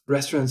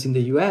restaurants in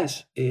the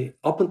US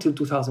up until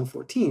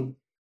 2014,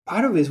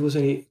 part of it was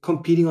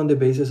competing on the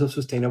basis of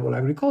sustainable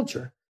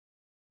agriculture.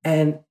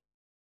 And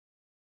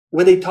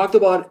when they talked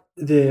about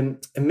the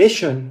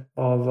emission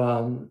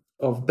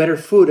of better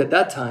food at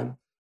that time,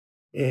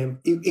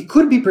 it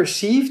could be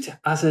perceived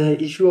as an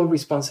issue of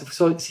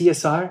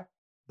CSR,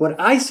 but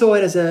I saw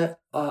it as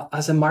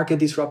a market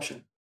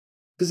disruption.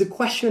 Because the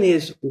question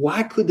is,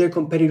 what could their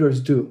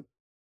competitors do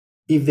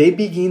if they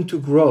begin to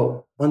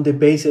grow on the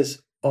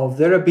basis of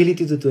their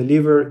ability to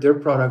deliver their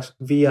products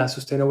via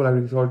sustainable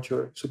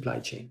agriculture supply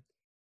chain?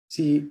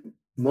 See,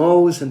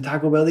 Moe's and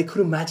Taco Bell, they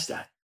couldn't match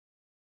that.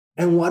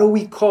 And what do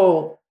we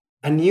call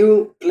a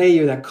new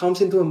player that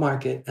comes into a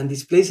market and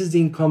displaces the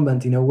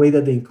incumbent in a way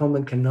that the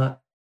incumbent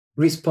cannot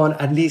respond,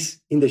 at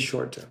least in the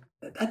short term.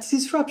 That's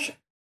disruption.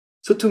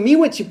 So to me,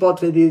 what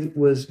Chipotle did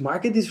was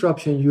market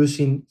disruption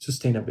using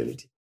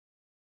sustainability.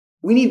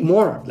 We need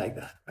more like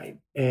that, right?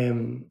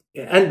 And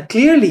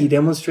clearly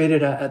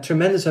demonstrated a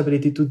tremendous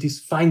ability to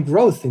find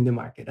growth in the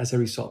market as a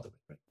result of it.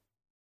 Right?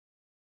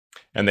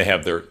 And they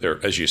have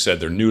their, as you said,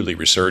 they're newly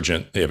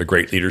resurgent. They have a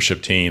great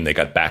leadership team. They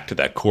got back to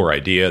that core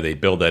idea. They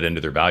build that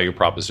into their value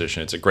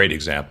proposition. It's a great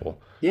example.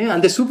 Yeah,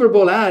 and the Super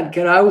Bowl ad,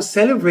 I was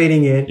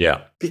celebrating it.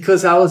 Yeah.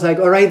 Because I was like,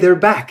 all right, they're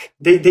back.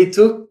 They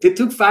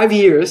took 5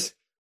 years,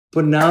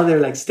 but now they're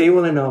like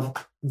stable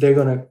enough. They're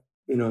gonna,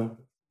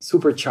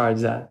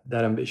 supercharge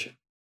that ambition.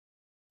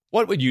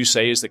 What would you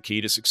say is the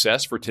key to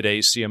success for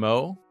today's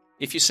CMO?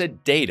 If you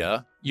said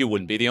data, you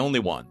wouldn't be the only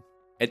one.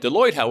 At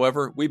Deloitte,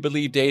 however, we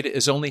believe data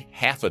is only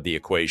half of the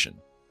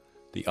equation.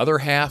 The other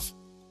half,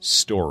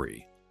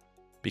 story.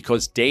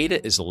 Because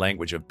data is the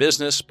language of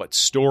business, but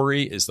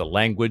story is the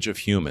language of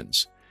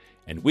humans.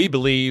 And we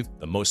believe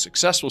the most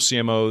successful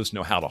CMOs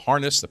know how to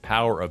harness the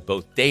power of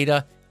both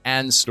data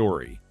and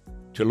story.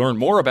 To learn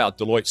more about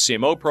Deloitte's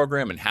CMO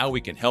program and how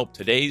we can help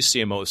today's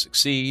CMOs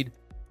succeed,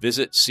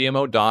 visit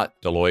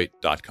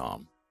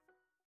cmo.deloitte.com.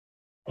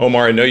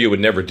 Omar, I know you would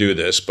never do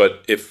this,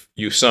 but if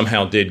you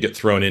somehow did get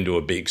thrown into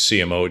a big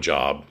CMO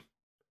job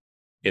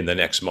in the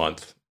next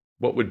month,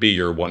 what would be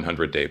your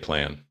 100-day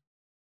plan?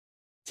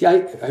 See,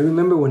 I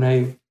remember when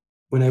I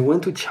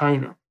went to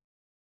China,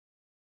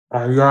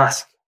 I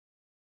asked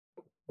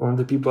one of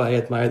the people I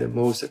admire the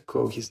most at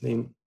Coke, his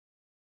name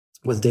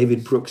was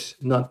David Brooks,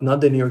 not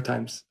the New York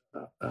Times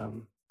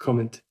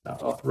comment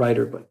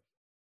writer, but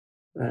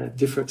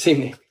different, same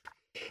name.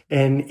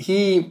 And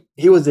he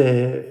became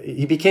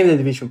the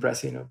division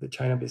president of the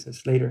China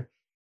business later.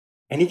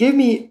 And he gave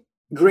me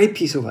a great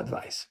piece of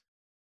advice,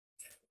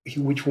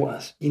 which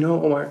was,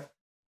 Omar,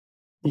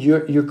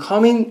 you're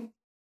coming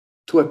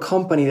to a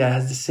company that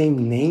has the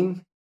same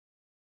name,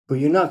 but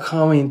you're not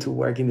coming to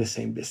work in the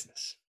same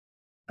business.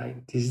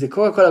 Right? This is the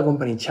Coca-Cola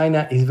company in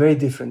China is very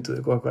different to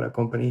the Coca-Cola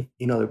company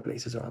in other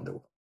places around the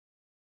world.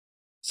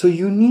 So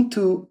you need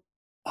to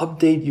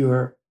update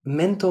your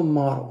mental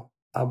model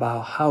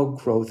about how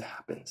growth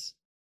happens,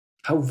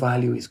 how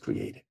value is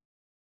created.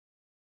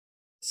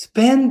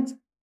 Spend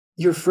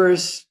your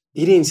first,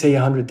 he didn't say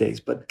 100 days,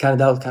 but that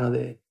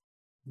was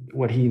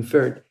what he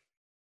inferred,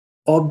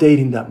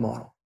 updating that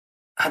model.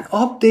 And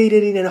update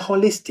it in a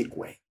holistic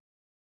way.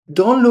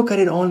 Don't look at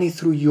it only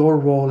through your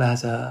role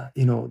as a,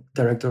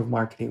 director of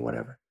marketing,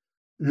 whatever.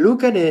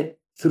 Look at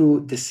it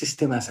through the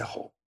system as a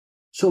whole.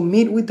 So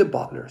meet with the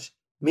bottlers,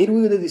 meet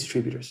with the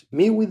distributors,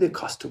 meet with the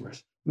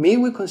customers, meet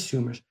with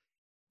consumers,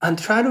 and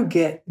try to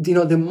get,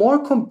 the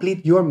more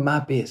complete your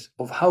map is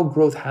of how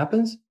growth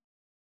happens,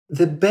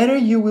 the better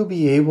you will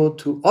be able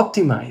to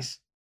optimize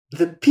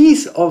the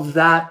piece of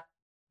that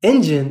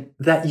engine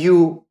that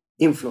you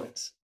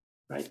influence,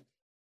 right?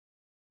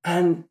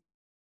 And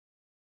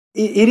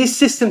it is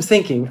systems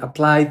thinking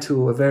applied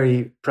to a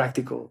very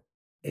practical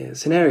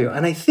scenario.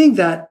 And I think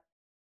that,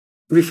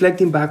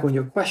 reflecting back on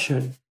your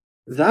question,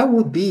 that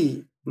would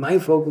be my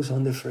focus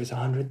on the first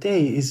 100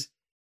 days, is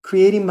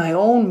creating my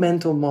own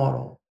mental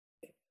model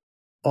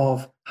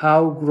of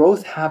how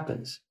growth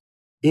happens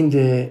in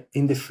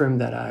the firm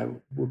that I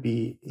will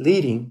be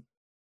leading.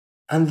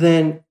 And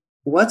then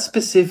what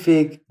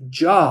specific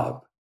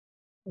job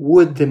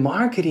would the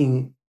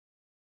marketing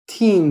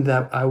team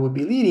that I would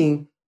be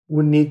leading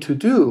would need to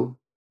do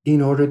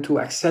in order to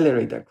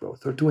accelerate that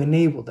growth or to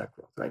enable that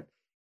growth, right?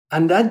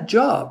 And that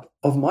job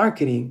of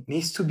marketing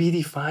needs to be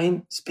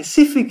defined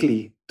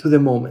specifically to the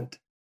moment.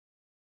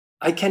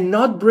 I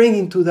cannot bring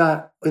into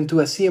a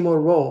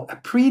CMO role a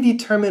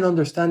predetermined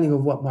understanding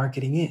of what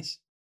marketing is.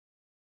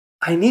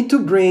 I need to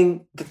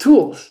bring the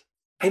tools.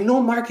 I know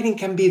marketing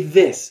can be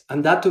this,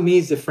 and that to me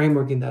is the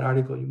framework in that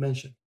article you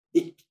mentioned.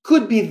 It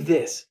could be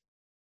this,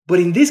 but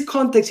in this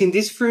context, in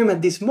this firm,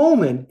 at this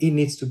moment, it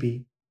needs to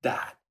be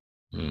that.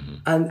 Mm-hmm.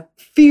 And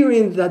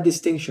figuring that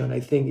distinction,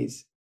 I think,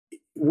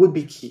 would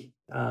be key.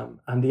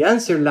 And the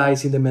answer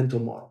lies in the mental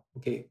model.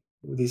 Okay,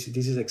 this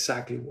is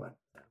exactly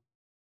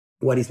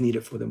what is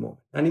needed for the moment.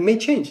 And it may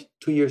change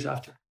 2 years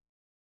after.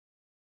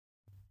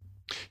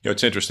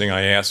 It's interesting.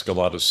 I ask a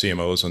lot of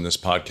CMOs on this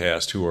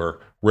podcast who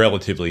are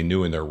relatively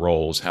new in their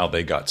roles, how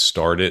they got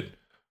started,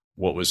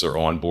 what was their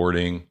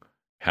onboarding,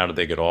 how did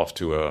they get off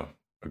to a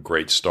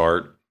great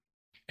start.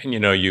 And,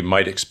 you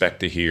might expect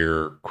to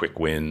hear quick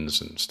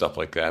wins and stuff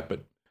like that.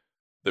 But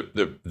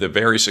the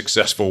very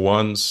successful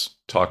ones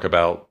talk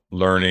about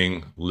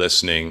learning,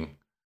 listening,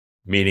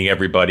 meeting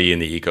everybody in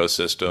the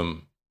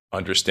ecosystem,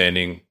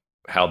 understanding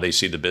how they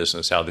see the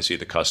business, how they see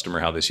the customer,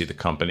 how they see the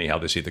company, how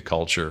they see the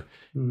culture.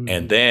 Mm-hmm.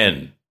 And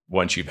then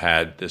once you've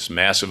had this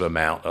massive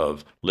amount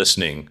of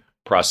listening,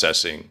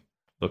 processing,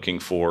 looking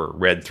for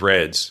red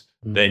threads,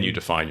 mm-hmm. then you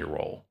define your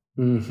role.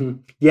 Mm-hmm.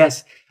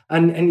 Yes.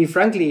 And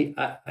frankly,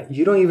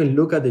 you don't even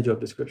look at the job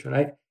description,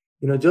 right?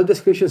 Job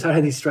descriptions are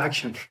a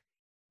distraction.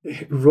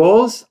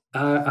 Roles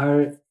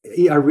are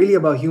really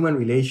about human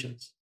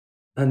relations.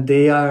 and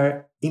they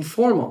are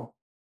informal,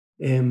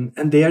 and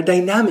they are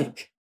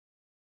dynamic.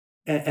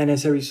 And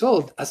as a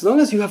result, as long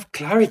as you have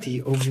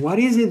clarity of what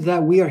is it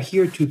that we are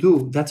here to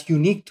do that's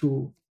unique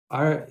to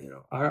our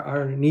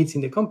needs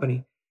in the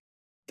company,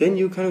 then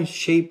you kind of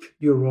shape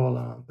your role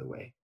along the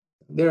way.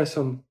 There are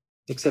some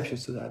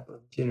exceptions to that,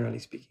 but generally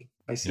speaking,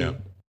 I see. Yeah.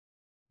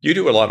 You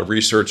do a lot of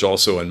research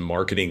also in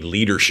marketing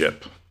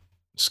leadership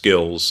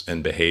skills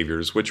and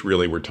behaviors, which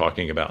really we're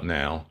talking about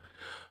now.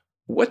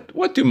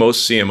 What do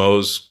most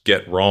CMOs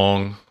get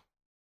wrong,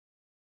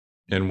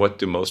 and what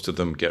do most of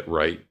them get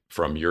right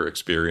from your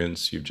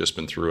experience? You've just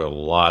been through a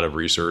lot of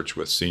research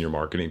with senior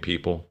marketing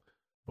people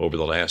over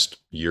the last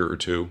year or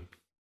two.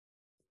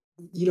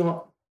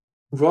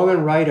 Wrong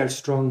and right are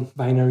strong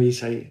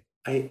binaries.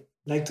 I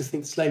like to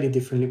think slightly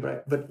differently,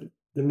 but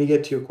let me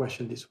get to your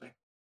question this way.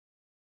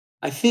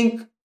 I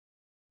think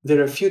there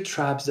are a few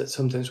traps that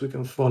sometimes we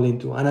can fall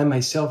into, and I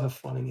myself have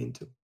fallen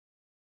into,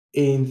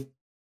 in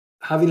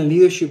having a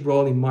leadership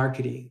role in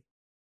marketing,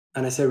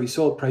 and as a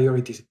result,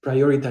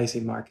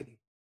 prioritizing marketing,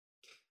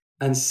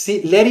 and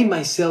letting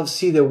myself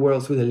see the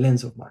world through the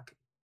lens of marketing.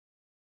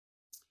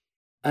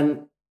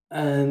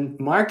 And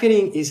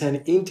marketing is an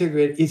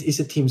integrated, is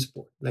a team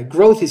sport. Like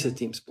growth is a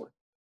team sport.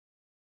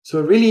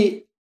 So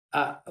really,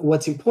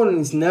 what's important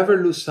is never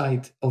lose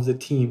sight of the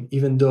team,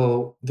 even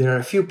though there are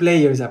a few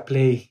players that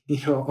play,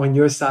 on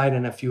your side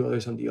and a few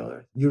others on the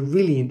other. You're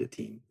really in the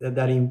team.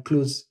 That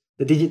includes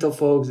the digital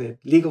folks, the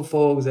legal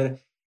folks.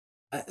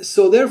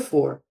 So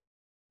therefore,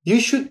 you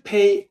should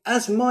pay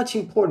as much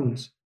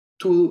importance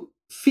to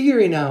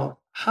figuring out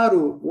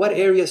what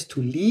areas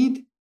to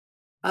lead,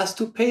 as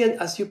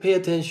you pay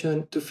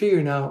attention to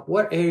figuring out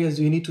what areas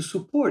do you need to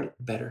support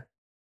better.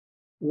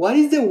 What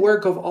is the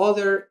work of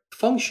other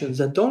functions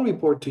that don't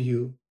report to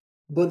you,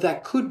 but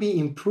that could be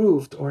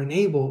improved or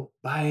enabled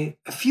by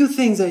a few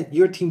things that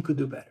your team could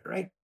do better,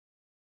 right?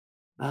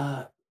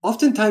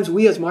 Oftentimes,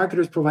 we as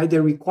marketers provide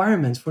the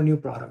requirements for new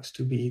products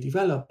to be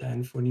developed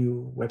and for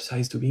new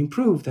websites to be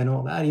improved and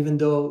all that, even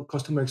though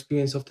customer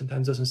experience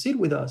oftentimes doesn't sit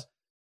with us.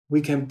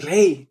 We can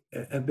play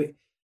a bit.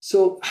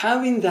 So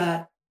having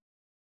that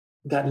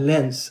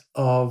lens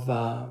of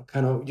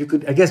you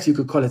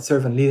could call it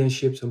servant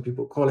leadership. Some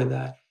people call it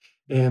that.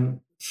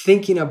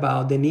 Thinking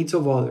about the needs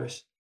of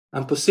others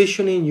and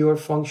positioning your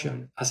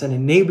function as an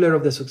enabler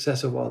of the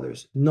success of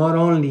others, not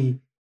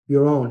only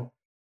your own,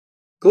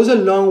 goes a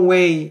long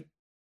way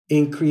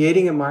in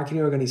creating a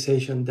marketing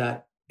organization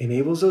that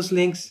enables those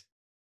links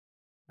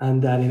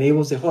and that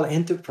enables the whole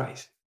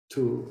enterprise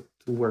to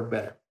work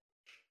better.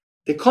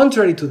 The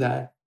contrary to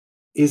that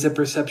is a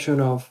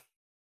perception of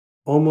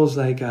almost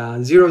like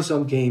a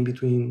zero-sum game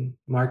between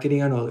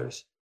marketing and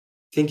others,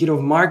 thinking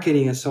of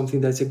marketing as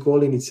something that's a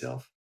goal in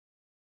itself,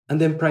 and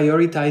then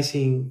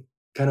prioritizing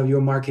kind of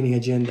your marketing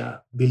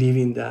agenda,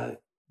 believing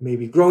that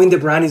maybe growing the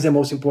brand is the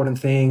most important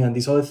thing, and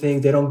these other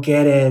things, they don't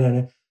get it.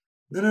 And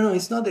no,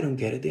 it's not they don't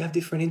get it. They have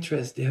different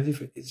interests.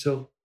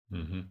 So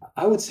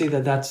I would say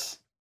that's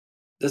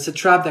a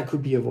trap that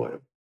could be avoided.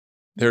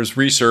 There's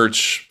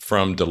research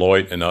from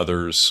Deloitte and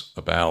others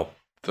about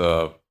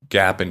the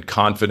gap in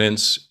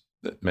confidence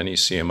that many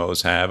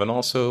CMOs have, and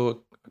also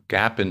a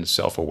gap in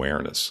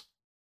self-awareness.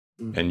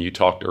 And you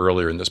talked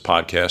earlier in this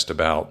podcast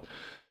about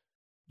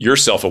your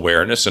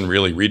self-awareness and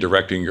really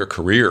redirecting your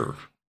career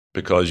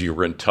because you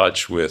were in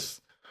touch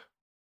with,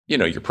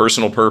 your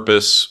personal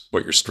purpose,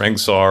 what your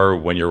strengths are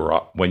when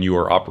you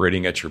are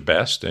operating at your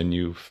best, and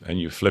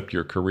you flipped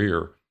your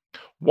career.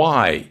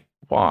 Why,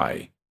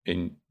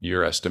 in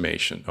your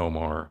estimation,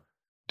 Omar,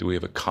 do we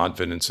have a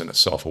confidence and a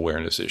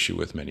self-awareness issue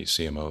with many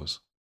CMOs?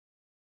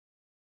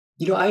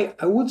 I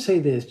would say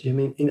this,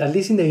 Jimmy, at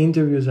least in the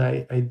interviews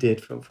I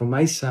did from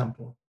my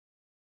sample,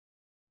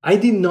 I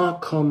did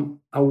not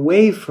come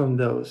away from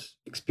those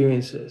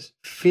experiences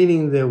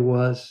feeling there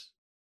was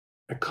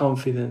a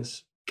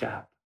confidence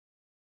gap.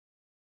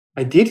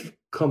 I did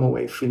come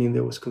away feeling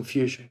there was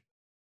confusion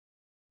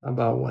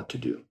about what to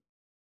do,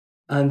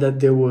 and that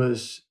there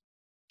was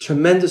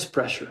tremendous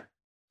pressure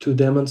to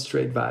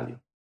demonstrate value.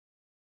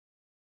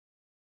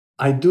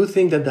 I do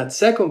think that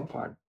second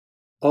part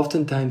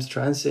oftentimes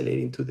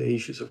translating to the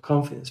issues of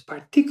confidence,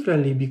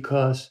 particularly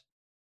because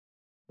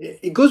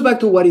it goes back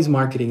to what is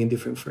marketing in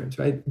different firms,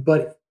 right?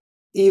 But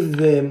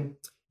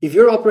if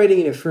you're operating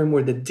in a firm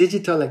where the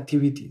digital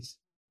activities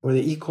or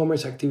the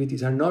e-commerce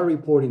activities are not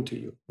reporting to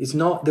you, it's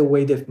not the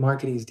way that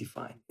marketing is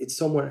defined, it's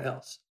somewhere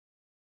else.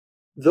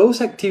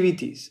 Those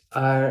activities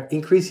are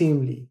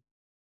increasingly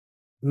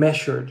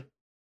measured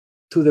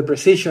to the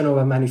precision of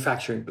a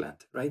manufacturing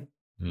plant, right?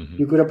 Mm-hmm.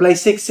 You could apply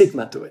Six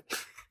Sigma to it.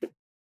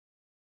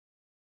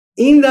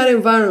 In that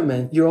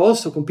environment, you're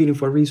also competing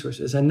for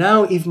resources. And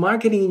now if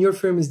marketing in your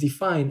firm is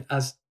defined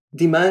as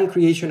demand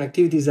creation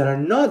activities that are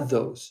not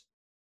those,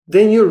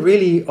 then you're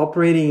really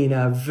operating in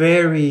a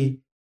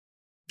very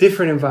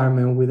different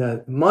environment with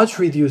a much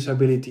reduced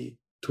ability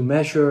to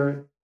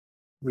measure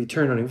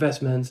return on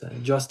investments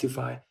and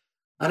justify.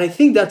 And I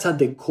think that's at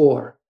the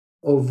core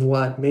of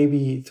what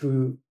maybe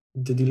through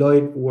the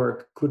Deloitte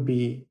work could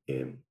be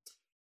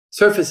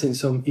surfacing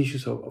some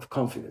issues of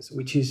confidence,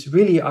 which is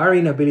really our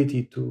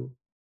inability to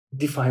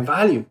define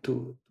value,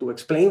 to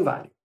explain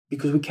value,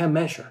 because we can't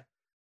measure.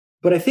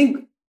 But I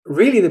think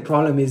really the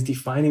problem is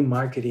defining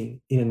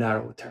marketing in a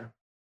narrow term.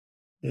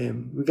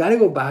 We got to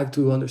go back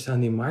to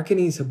understanding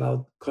marketing is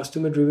about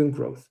customer-driven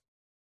growth.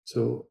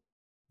 So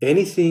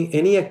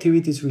any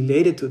activities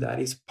related to that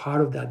is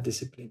part of that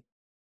discipline.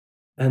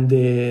 And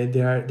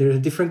there are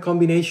different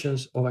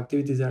combinations of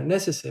activities that are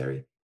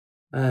necessary,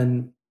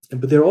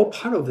 but they're all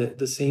part of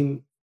the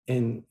same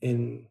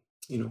end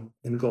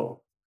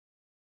goal.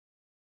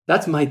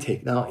 That's my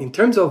take. Now, in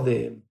terms of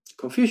the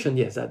confusion,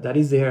 yes, that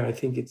is there. I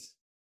think it's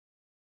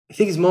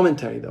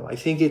momentary, though. I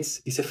think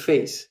it's a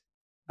phase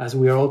as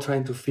we are all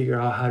trying to figure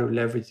out how to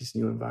leverage this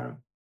new environment.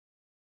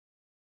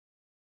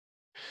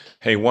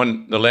 Hey,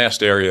 the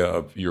last area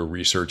of your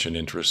research and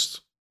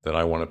interest that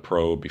I want to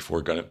probe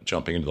before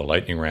jumping into the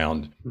lightning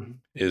round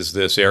is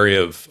this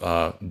area of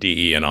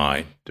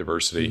DE&I,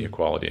 diversity,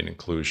 equality, and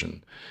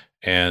inclusion.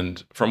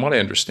 And from what I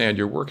understand,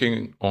 you're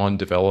working on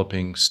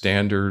developing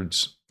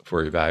standards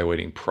for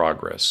evaluating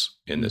progress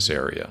in this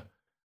area.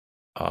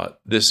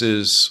 This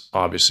has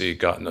obviously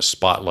gotten a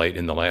spotlight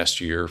in the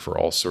last year for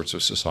all sorts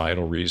of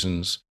societal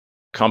reasons.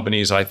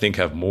 Companies, I think,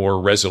 have more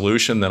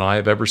resolution than I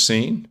have ever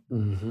seen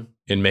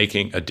in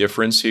making a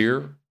difference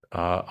here.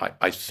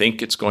 I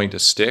think it's going to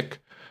stick.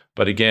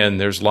 But again,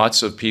 there's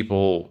lots of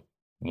people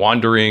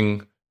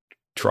wandering,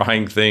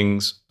 trying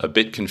things, a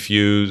bit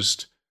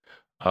confused,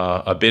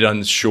 a bit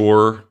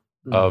unsure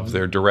of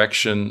their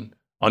direction,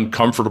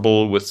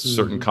 uncomfortable with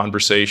certain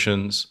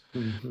conversations.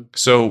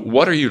 So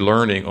what are you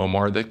learning,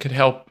 Omar, that could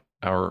help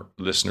our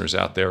listeners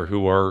out there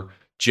who are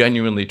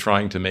genuinely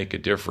trying to make a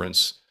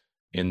difference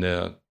in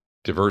the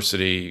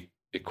diversity,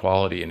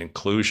 equality, and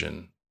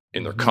inclusion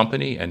in their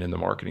company and in the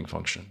marketing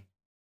function?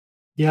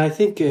 Yeah, I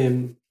think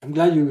I'm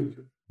glad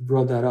you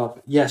brought that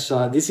up. Yes,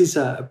 this is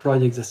a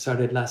project that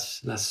started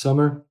last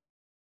summer,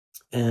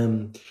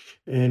 and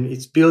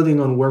it's building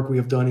on work we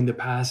have done in the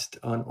past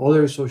on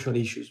other social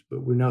issues,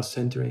 but we're now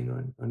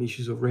centering on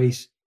issues of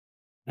race.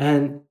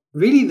 And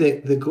really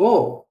the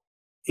goal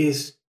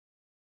is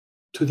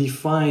to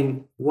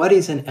define what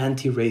is an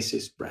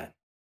anti-racist brand.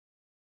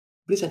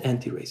 What is an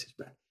anti-racist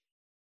brand?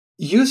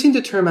 Using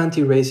the term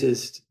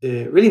anti-racist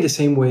really the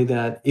same way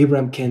that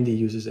Ibram Kendi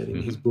uses it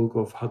in his book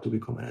of How to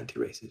Become an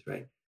Anti-Racist,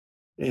 right?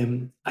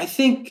 I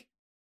think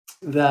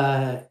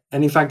that,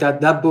 and in fact,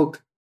 that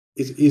book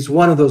is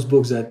one of those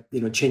books that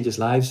changes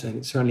lives, and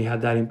it certainly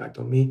had that impact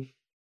on me.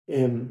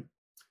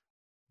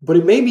 But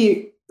it made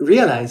me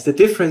realize the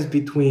difference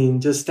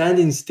between just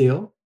standing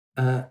still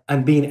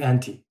and being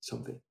anti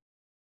something.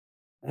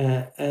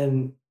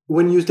 And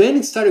when you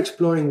then start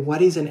exploring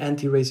what is an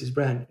anti-racist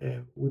brand,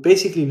 we're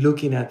basically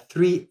looking at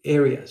 3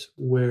 areas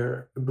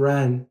where a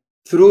brand,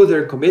 through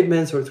their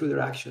commitments or through their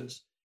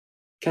actions,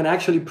 can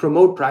actually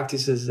promote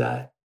practices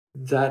that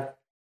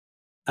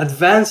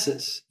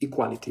advances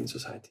equality in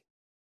society.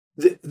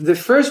 The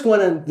first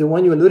one, and the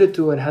one you alluded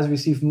to and has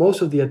received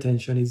most of the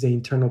attention, is the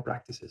internal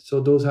practices.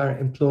 So those are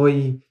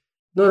employee,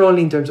 not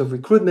only in terms of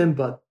recruitment,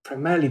 but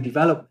primarily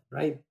development,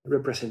 right?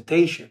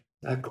 Representation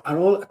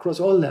across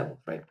all levels,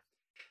 right?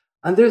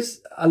 And there's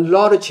a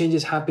lot of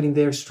changes happening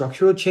there,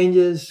 structural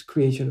changes,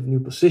 creation of new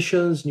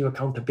positions, new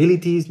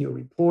accountabilities, new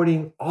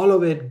reporting, all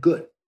of it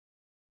good.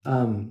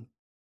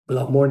 A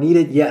lot more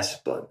needed, yes,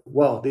 but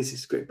wow, this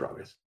is great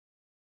progress.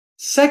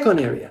 Second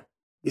area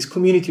is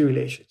community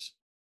relations.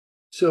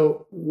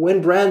 So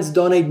when brands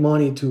donate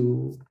money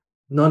to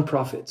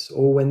nonprofits,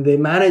 or when the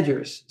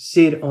managers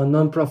sit on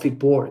nonprofit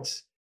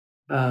boards,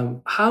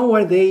 how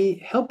are they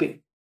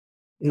helping?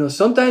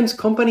 Sometimes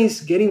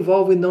companies get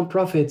involved with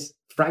nonprofits,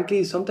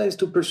 frankly, sometimes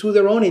to pursue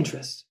their own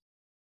interests.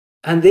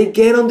 And they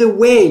get on the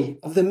way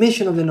of the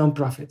mission of the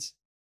nonprofits.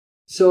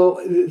 So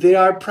there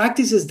are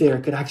practices there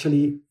that could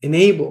actually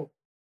enable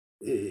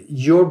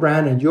your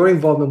brand and your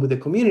involvement with the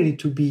community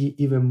to be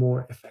even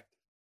more effective.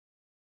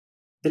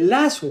 The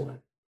last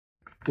one,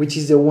 which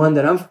is the one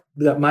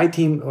that my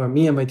team, or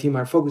me and my team,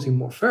 are focusing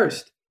more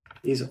first,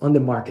 is on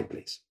the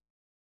marketplace.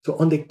 So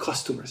on the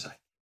customer side.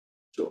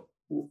 So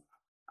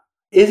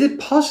is it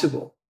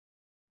possible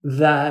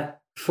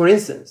that, for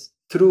instance,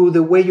 through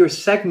the way you're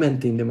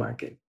segmenting the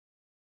market,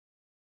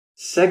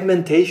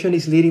 segmentation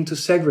is leading to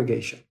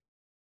segregation?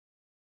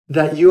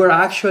 That you are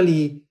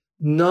actually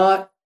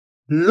not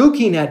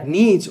looking at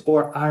needs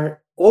or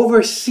are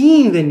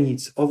overseeing the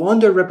needs of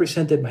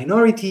underrepresented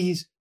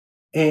minorities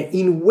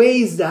in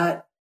ways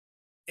that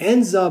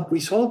ends up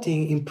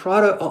resulting in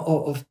product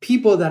of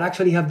people that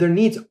actually have their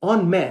needs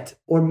unmet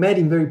or met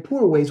in very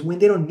poor ways when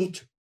they don't need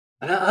to.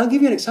 And I'll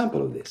give you an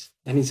example of this.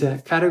 And it's a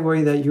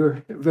category that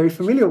you're very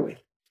familiar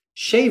with.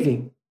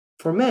 Shaving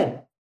for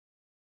men.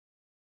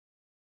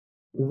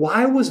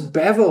 Why would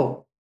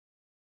Bevel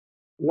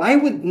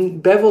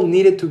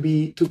needed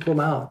to come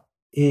out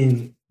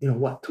in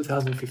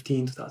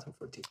 2015,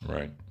 2014?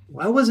 Right.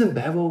 Why wasn't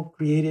Bevel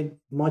created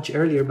much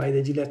earlier by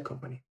the Gillette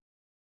company?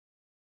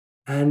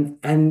 And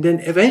then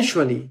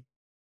eventually,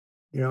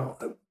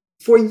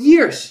 for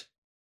years,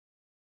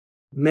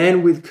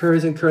 Men with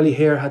curls and curly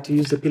hair had to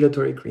use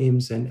depilatory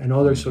creams and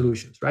other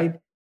solutions, right?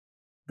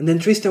 And then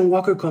Tristan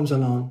Walker comes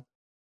along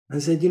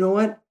and said, you know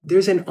what?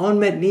 There's an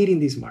unmet need in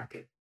this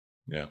market.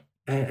 Yeah.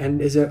 And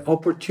there's an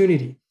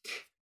opportunity.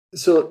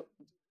 So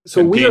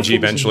and P&G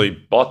eventually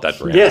bought that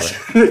brand. Yes,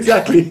 right?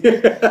 Exactly.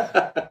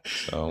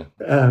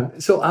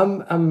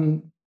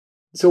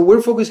 So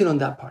we're focusing on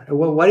that part.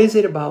 Well, what is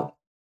it about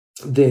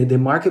the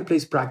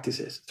marketplace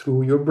practices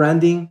through your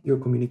branding, your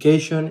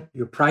communication,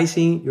 your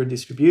pricing, your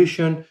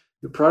distribution,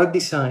 your product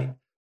design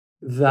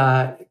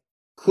that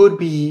could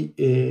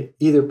be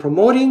either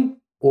promoting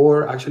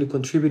or actually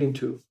contributing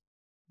to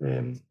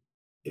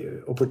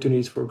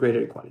opportunities for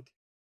greater equality?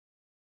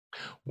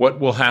 What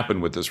will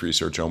happen with this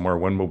research, Omar?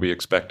 When will we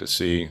expect to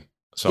see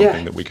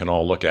something that we can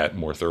all look at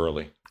more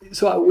thoroughly?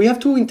 So we have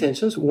two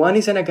intentions. One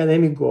is an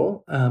academic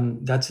goal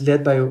that's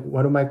led by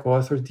one of my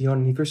co-authors,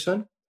 Dion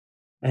Nickerson.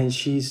 And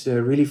she's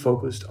really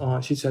focused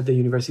on, she's at the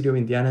University of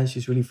Indiana, and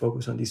she's really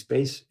focused on this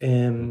space.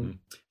 And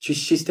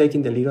she's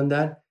taking the lead on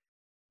that.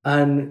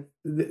 And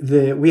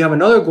we have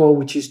another goal,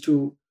 which is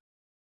to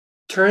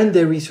turn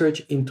the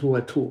research into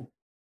a tool.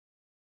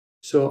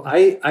 So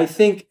I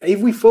think if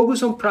we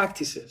focus on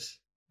practices,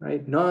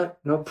 right,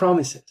 not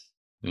promises,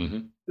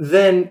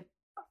 then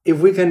if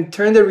we can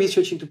turn the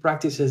research into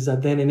practices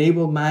that then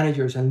enable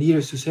managers and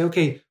leaders to say,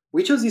 okay,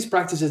 which of these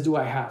practices do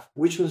I have?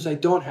 Which ones I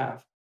don't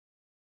have?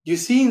 You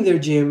see in their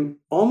Jim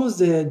almost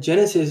the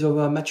genesis of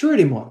a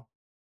maturity model,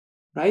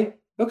 right?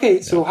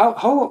 Okay, so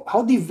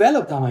how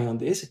developed am I on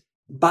this?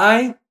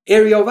 By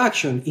area of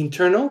action,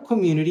 internal,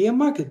 community, and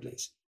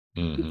marketplace.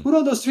 You put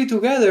all those three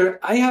together,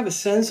 I have a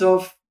sense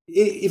of,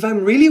 if I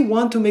really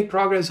want to make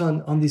progress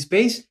on this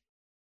space,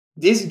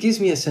 this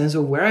gives me a sense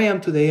of where I am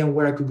today and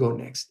where I could go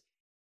next.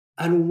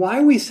 And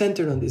why we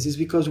centered on this is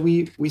because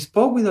we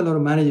spoke with a lot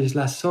of managers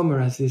last summer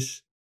as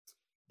these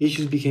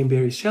issues became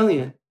very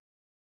salient.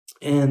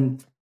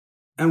 And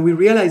we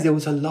realized there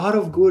was a lot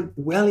of good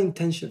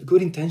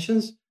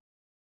intentions.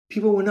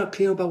 People were not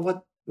clear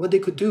about what they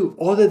could do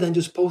other than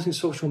just posting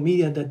social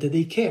media that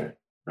they care,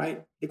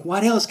 right? Like,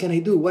 what else can I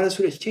do? What else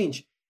should I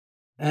change?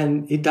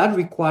 And that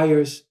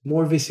requires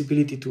more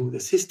visibility to the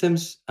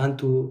systems and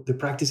to the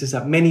practices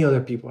that many other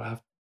people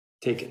have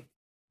taken.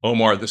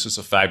 Omar, this is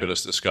a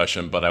fabulous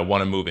discussion, but I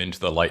want to move into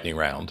the lightning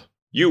round.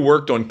 You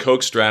worked on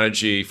Coke's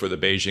strategy for the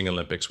Beijing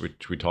Olympics,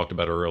 which we talked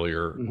about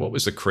earlier. What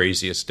was the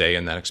craziest day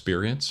in that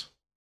experience?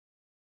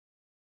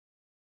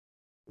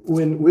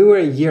 When we were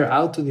a year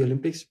out to the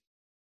Olympics,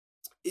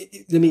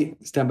 let me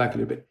stand back a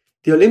little bit.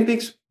 The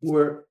Olympics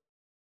were,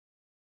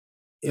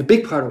 a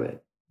big part of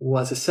it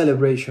was a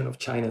celebration of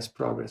China's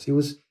progress. It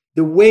was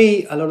the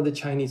way a lot of the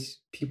Chinese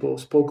people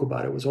spoke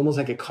about it was almost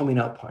like a coming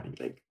out party.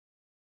 Like,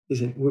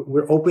 listen,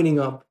 we're opening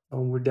up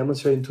and we're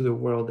demonstrating to the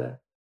world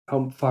that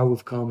how far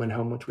we've come and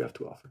how much we have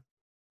to offer.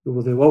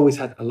 Well, they've always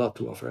had a lot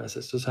to offer as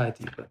a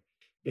society, but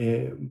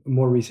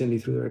more recently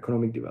through their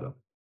economic development.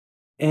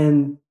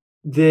 And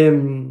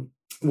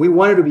we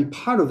wanted to be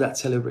part of that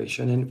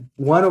celebration. And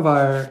one of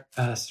our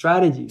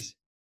strategies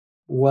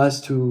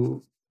was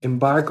to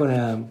embark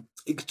on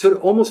to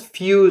almost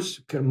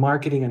fuse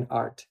marketing and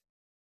art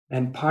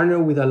and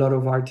partner with a lot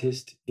of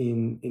artists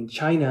in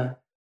China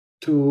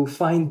to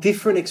find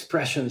different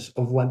expressions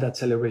of what that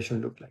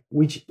celebration looked like,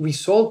 which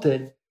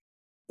resulted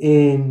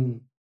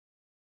in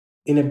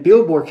a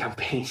billboard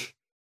campaign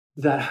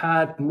that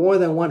had more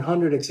than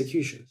 100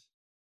 executions.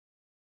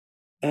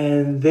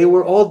 And they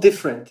were all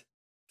different,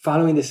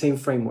 following the same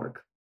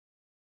framework,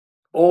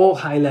 all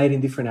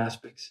highlighting different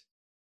aspects.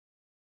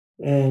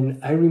 And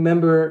I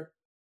remember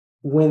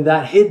when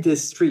that hit the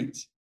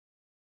streets,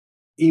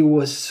 it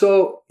was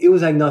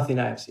like nothing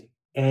I have seen.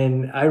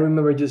 And I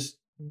remember just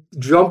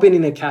jumping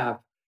in a cab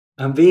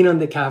and being on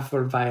the cab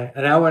for about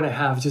an hour and a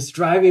half, just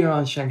driving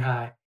around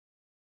Shanghai,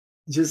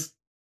 just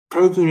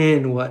taking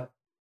in what,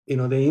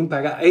 the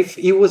impact.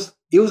 It was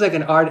like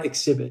an art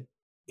exhibit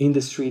in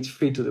the streets,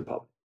 free to the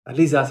public. At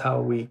least that's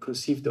how we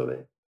conceived of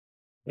it.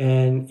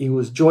 And it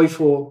was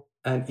joyful,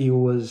 and it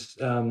was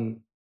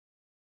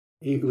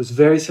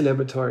very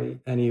celebratory,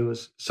 and it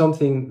was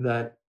something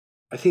that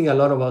I think a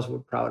lot of us were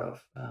proud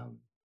of. And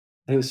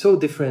it was so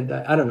different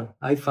that, I don't know,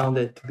 I found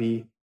it to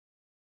be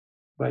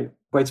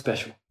quite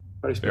special.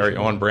 Very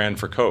on brand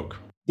for Coke.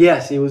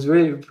 Yes, it was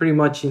really pretty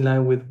much in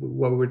line with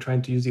what we were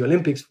trying to use the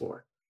Olympics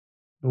for.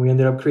 And we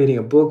ended up creating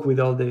a book with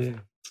all the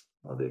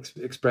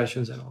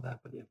expressions and all that.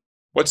 But yeah.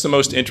 What's the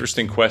most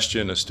interesting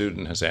question a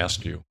student has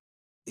asked you?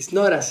 It's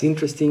not as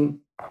interesting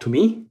to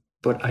me,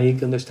 but I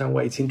understand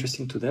why it's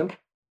interesting to them.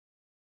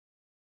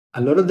 A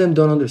lot of them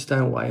don't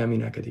understand why I'm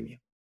in academia.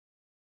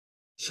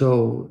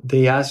 So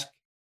they ask,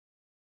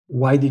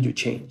 why did you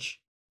change?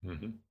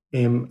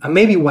 And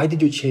maybe why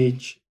did you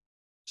change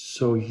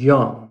so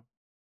young?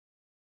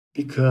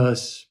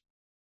 Because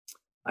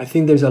I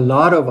think there's a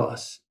lot of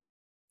us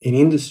in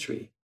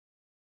industry,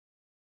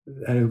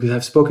 and because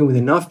I've spoken with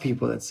enough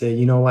people that say,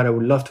 you know what, I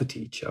would love to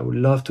teach, I would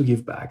love to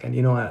give back. And,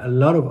 a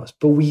lot of us,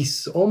 but we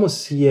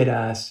almost see it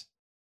as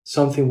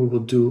something we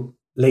will do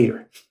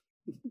later.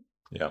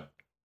 Yeah.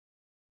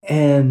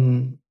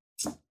 And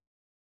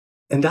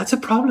And that's a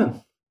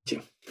problem,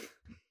 Jim,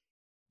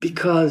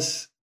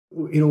 because,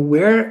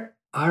 where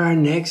are our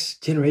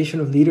next generation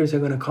of leaders are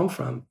going to come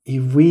from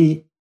if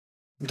we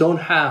don't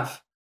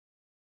have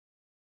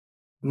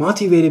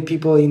motivated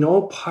people in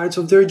all parts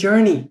of their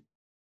journey,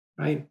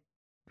 right?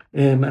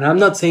 And I'm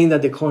not saying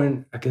that the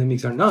current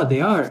academics are not,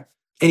 they are.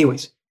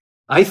 Anyways,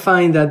 I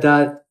find that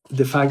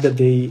the fact that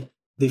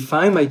they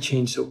find my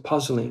change so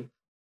puzzling,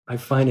 I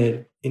find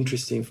it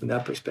interesting from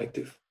that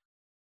perspective.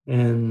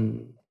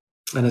 And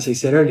as I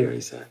said earlier,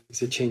 it's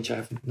a change I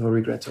have no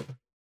regrets over.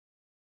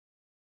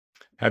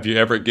 Have you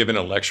ever given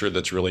a lecture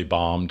that's really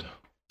bombed?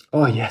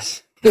 Oh,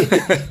 yes.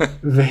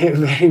 Very,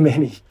 very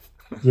many.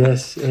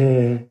 Yes.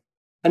 And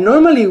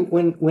normally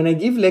when I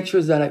give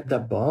lectures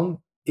that bomb,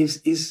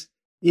 is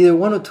either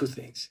one or two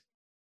things.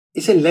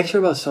 It's a lecture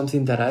about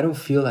something that I don't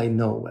feel I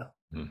know well.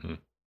 Mm-hmm.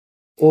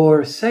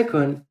 Or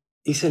second,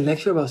 it's a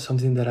lecture about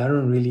something that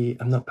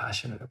I'm not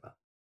passionate about.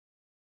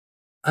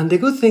 And the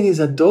good thing is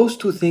that those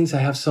two things I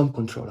have some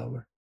control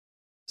over.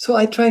 So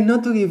I try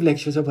not to give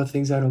lectures about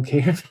things I don't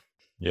care.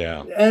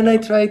 Yeah. And I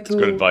try to... It's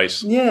good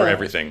advice for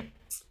everything.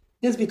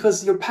 Yes,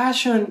 because your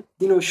passion,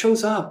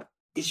 shows up.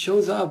 It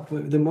shows up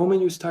the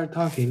moment you start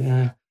talking.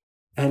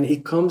 And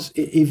it comes,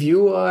 if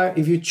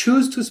you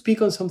choose to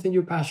speak on something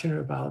you're passionate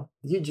about,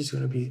 you're just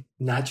going to be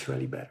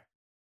naturally better.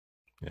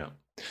 Yeah.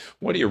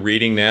 What are you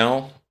reading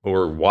now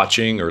or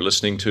watching or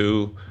listening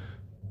to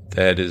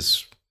that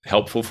is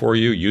helpful for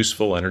you,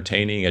 useful,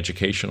 entertaining,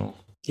 educational?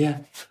 Yeah.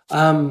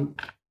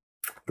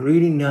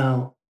 Reading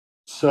now.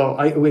 So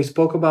we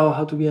spoke about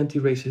how to be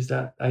anti-racist.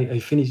 That I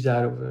finished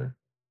that over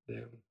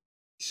the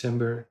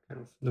December,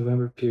 kind of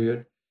November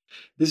period.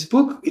 This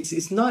book,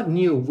 it's not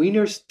new.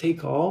 Winners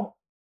Take All.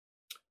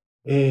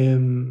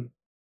 I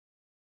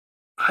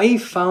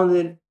found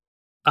it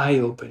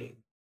eye-opening.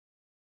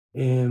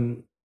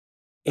 And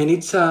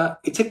it's a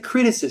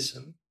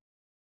criticism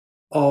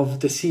of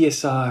the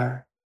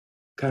CSR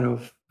kind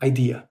of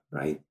idea,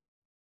 right?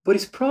 But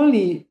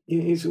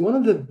it's one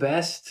of the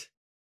best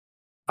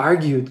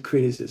argued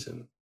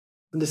criticism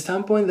from the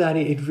standpoint that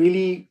it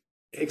really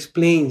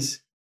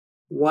explains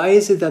why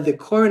is it that the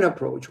current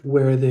approach,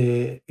 where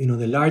the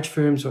large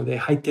firms or the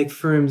high-tech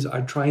firms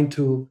are trying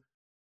to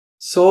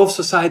solve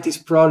society's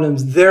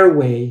problems their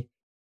way,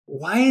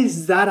 why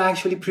is that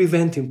actually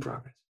preventing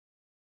progress?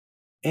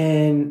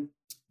 And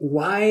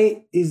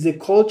why is the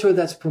culture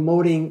that's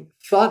promoting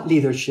thought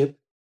leadership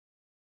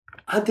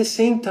at the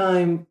same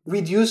time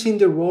reducing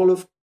the role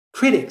of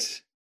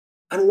critics?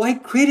 And why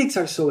critics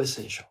are so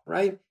essential,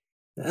 right?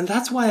 And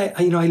that's why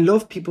I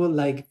love people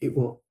like,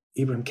 Ibram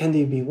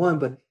Kendi being one,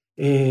 but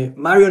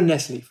Marion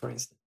Nestle, for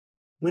instance.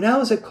 When I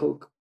was at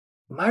Coke,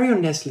 Marion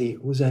Nestle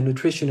was a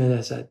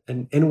nutritionist at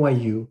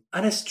NYU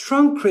and a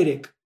strong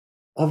critic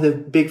of the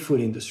big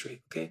food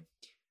industry, okay?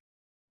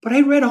 But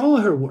I read all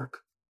her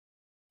work.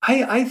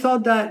 I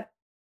thought that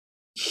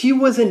she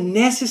was a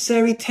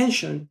necessary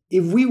tension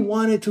if we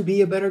wanted to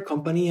be a better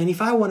company and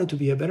if I wanted to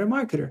be a better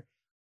marketer,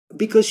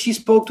 because she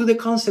spoke to the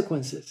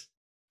consequences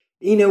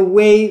in a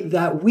way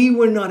that we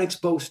were not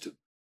exposed to.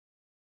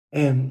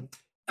 And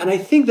I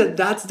think that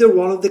that's the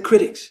role of the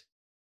critics.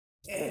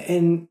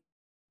 And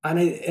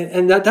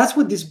that's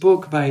what this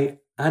book by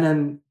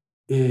Anand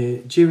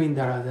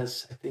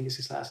Girindaradas, I think is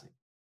his last name,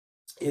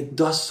 it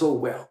does so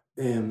well.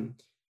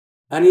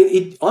 And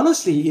it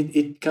honestly,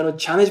 it kind of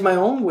challenged my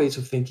own ways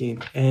of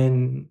thinking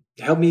and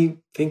helped me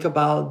think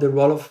about the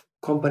role of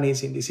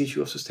companies in this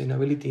issue of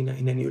sustainability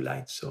in a new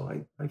light. So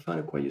I found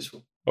it quite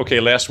useful. Okay,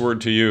 last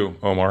word to you,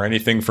 Omar.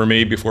 Anything for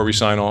me before we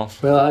sign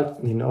off? Well,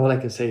 all I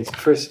can say is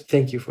first,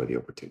 thank you for the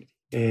opportunity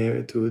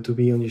to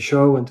be on your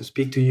show and to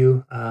speak to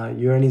you.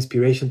 You're an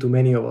inspiration to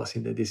many of us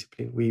in the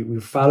discipline. We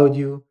followed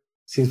you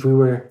since we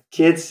were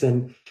kids,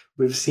 and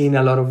we've seen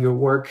a lot of your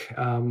work,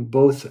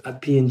 both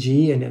at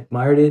P&G and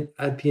admired it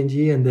at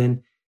P&G, and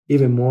then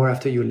even more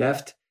after you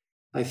left.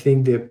 I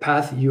think the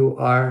path you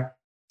are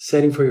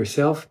setting for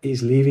yourself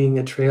is leaving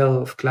a trail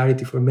of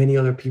clarity for many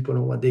other people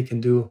on what they can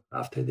do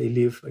after they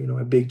leave,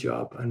 a big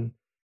job, and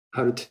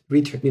how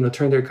to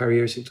turn their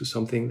careers into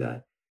something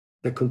that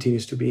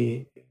continues to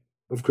be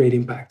of great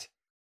impact.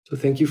 So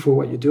thank you for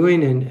what you're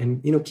doing,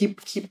 and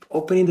keep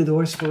opening the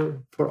doors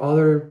for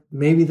other,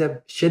 maybe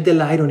that shed the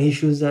light on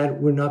issues that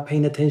we're not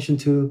paying attention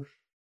to.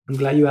 I'm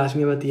glad you asked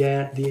me about the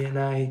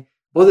NI,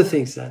 all the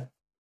things that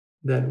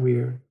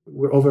we're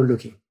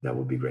overlooking. That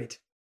would be great.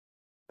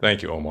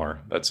 Thank you,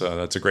 Omar. That's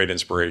a great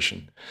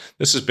inspiration.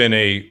 This has been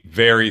a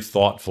very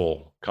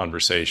thoughtful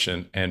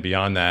conversation, and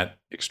beyond that,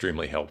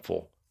 extremely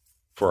helpful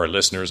for our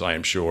listeners, I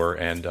am sure.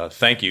 And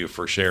thank you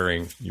for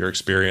sharing your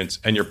experience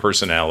and your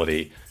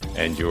personality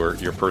and your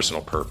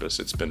personal purpose.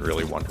 It's been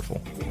really wonderful.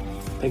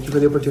 Thank you for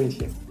the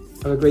opportunity.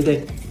 Have a great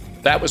day.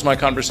 That was my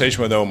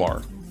conversation with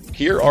Omar.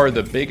 Here are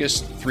the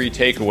biggest 3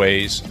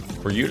 takeaways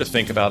for you to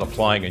think about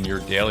applying in your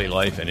daily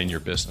life and in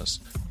your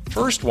business.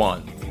 First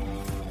one,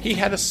 he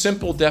had a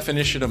simple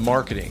definition of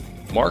marketing.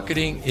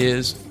 Marketing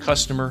is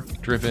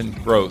customer-driven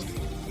growth.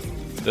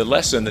 The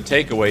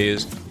takeaway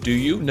is, do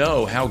you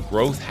know how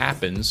growth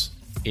happens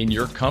in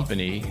your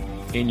company,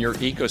 in your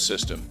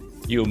ecosystem?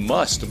 You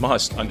must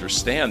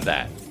understand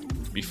that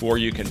before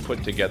you can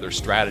put together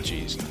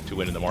strategies to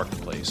win in the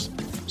marketplace.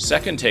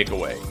 Second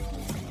takeaway,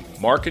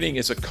 marketing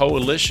is a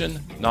coalition,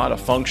 not a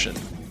function.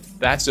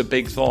 That's a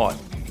big thought.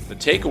 The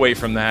takeaway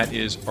from that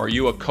is, are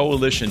you a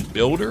coalition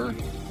builder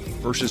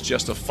versus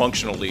just a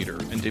functional leader?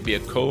 And to be a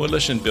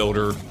coalition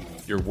builder,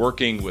 you're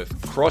working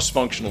with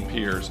cross-functional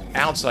peers,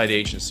 outside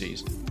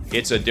agencies.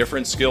 It's a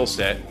different skill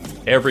set.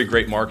 Every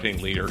great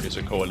marketing leader is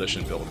a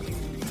coalition builder.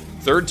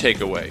 Third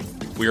takeaway,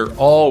 we are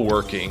all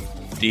working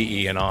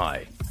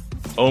DE&I.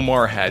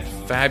 Omar had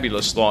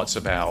fabulous thoughts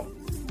about,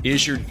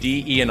 is your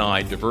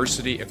DE&I,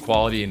 diversity,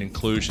 equality, and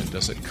inclusion,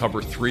 does it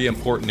cover three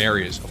important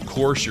areas? Of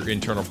course, your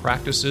internal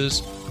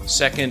practices.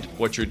 Second,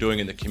 what you're doing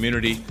in the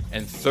community.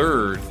 And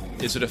third,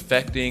 is it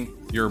affecting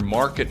your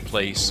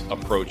marketplace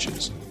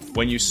approaches?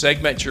 When you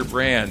segment your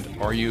brand,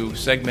 are you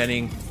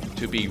segmenting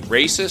to be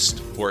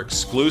racist or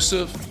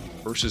exclusive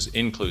versus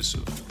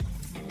inclusive?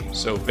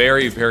 So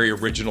very, very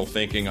original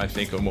thinking, I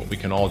think, on what we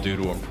can all do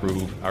to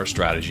improve our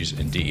strategies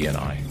in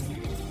DE&I.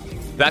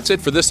 That's it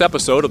for this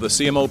episode of the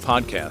CMO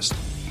Podcast.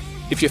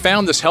 If you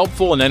found this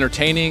helpful and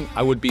entertaining,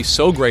 I would be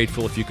so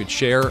grateful if you could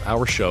share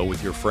our show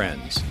with your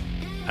friends.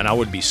 And I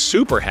would be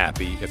super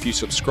happy if you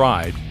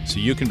subscribed so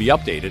you can be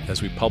updated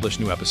as we publish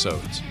new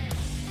episodes.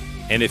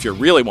 And if you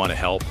really want to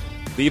help,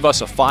 leave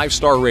us a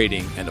 5-star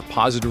rating and a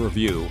positive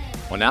review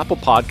on Apple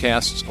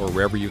Podcasts or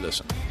wherever you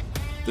listen.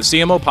 The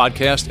CMO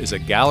Podcast is a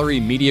Gallery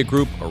Media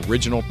Group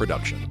original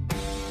production.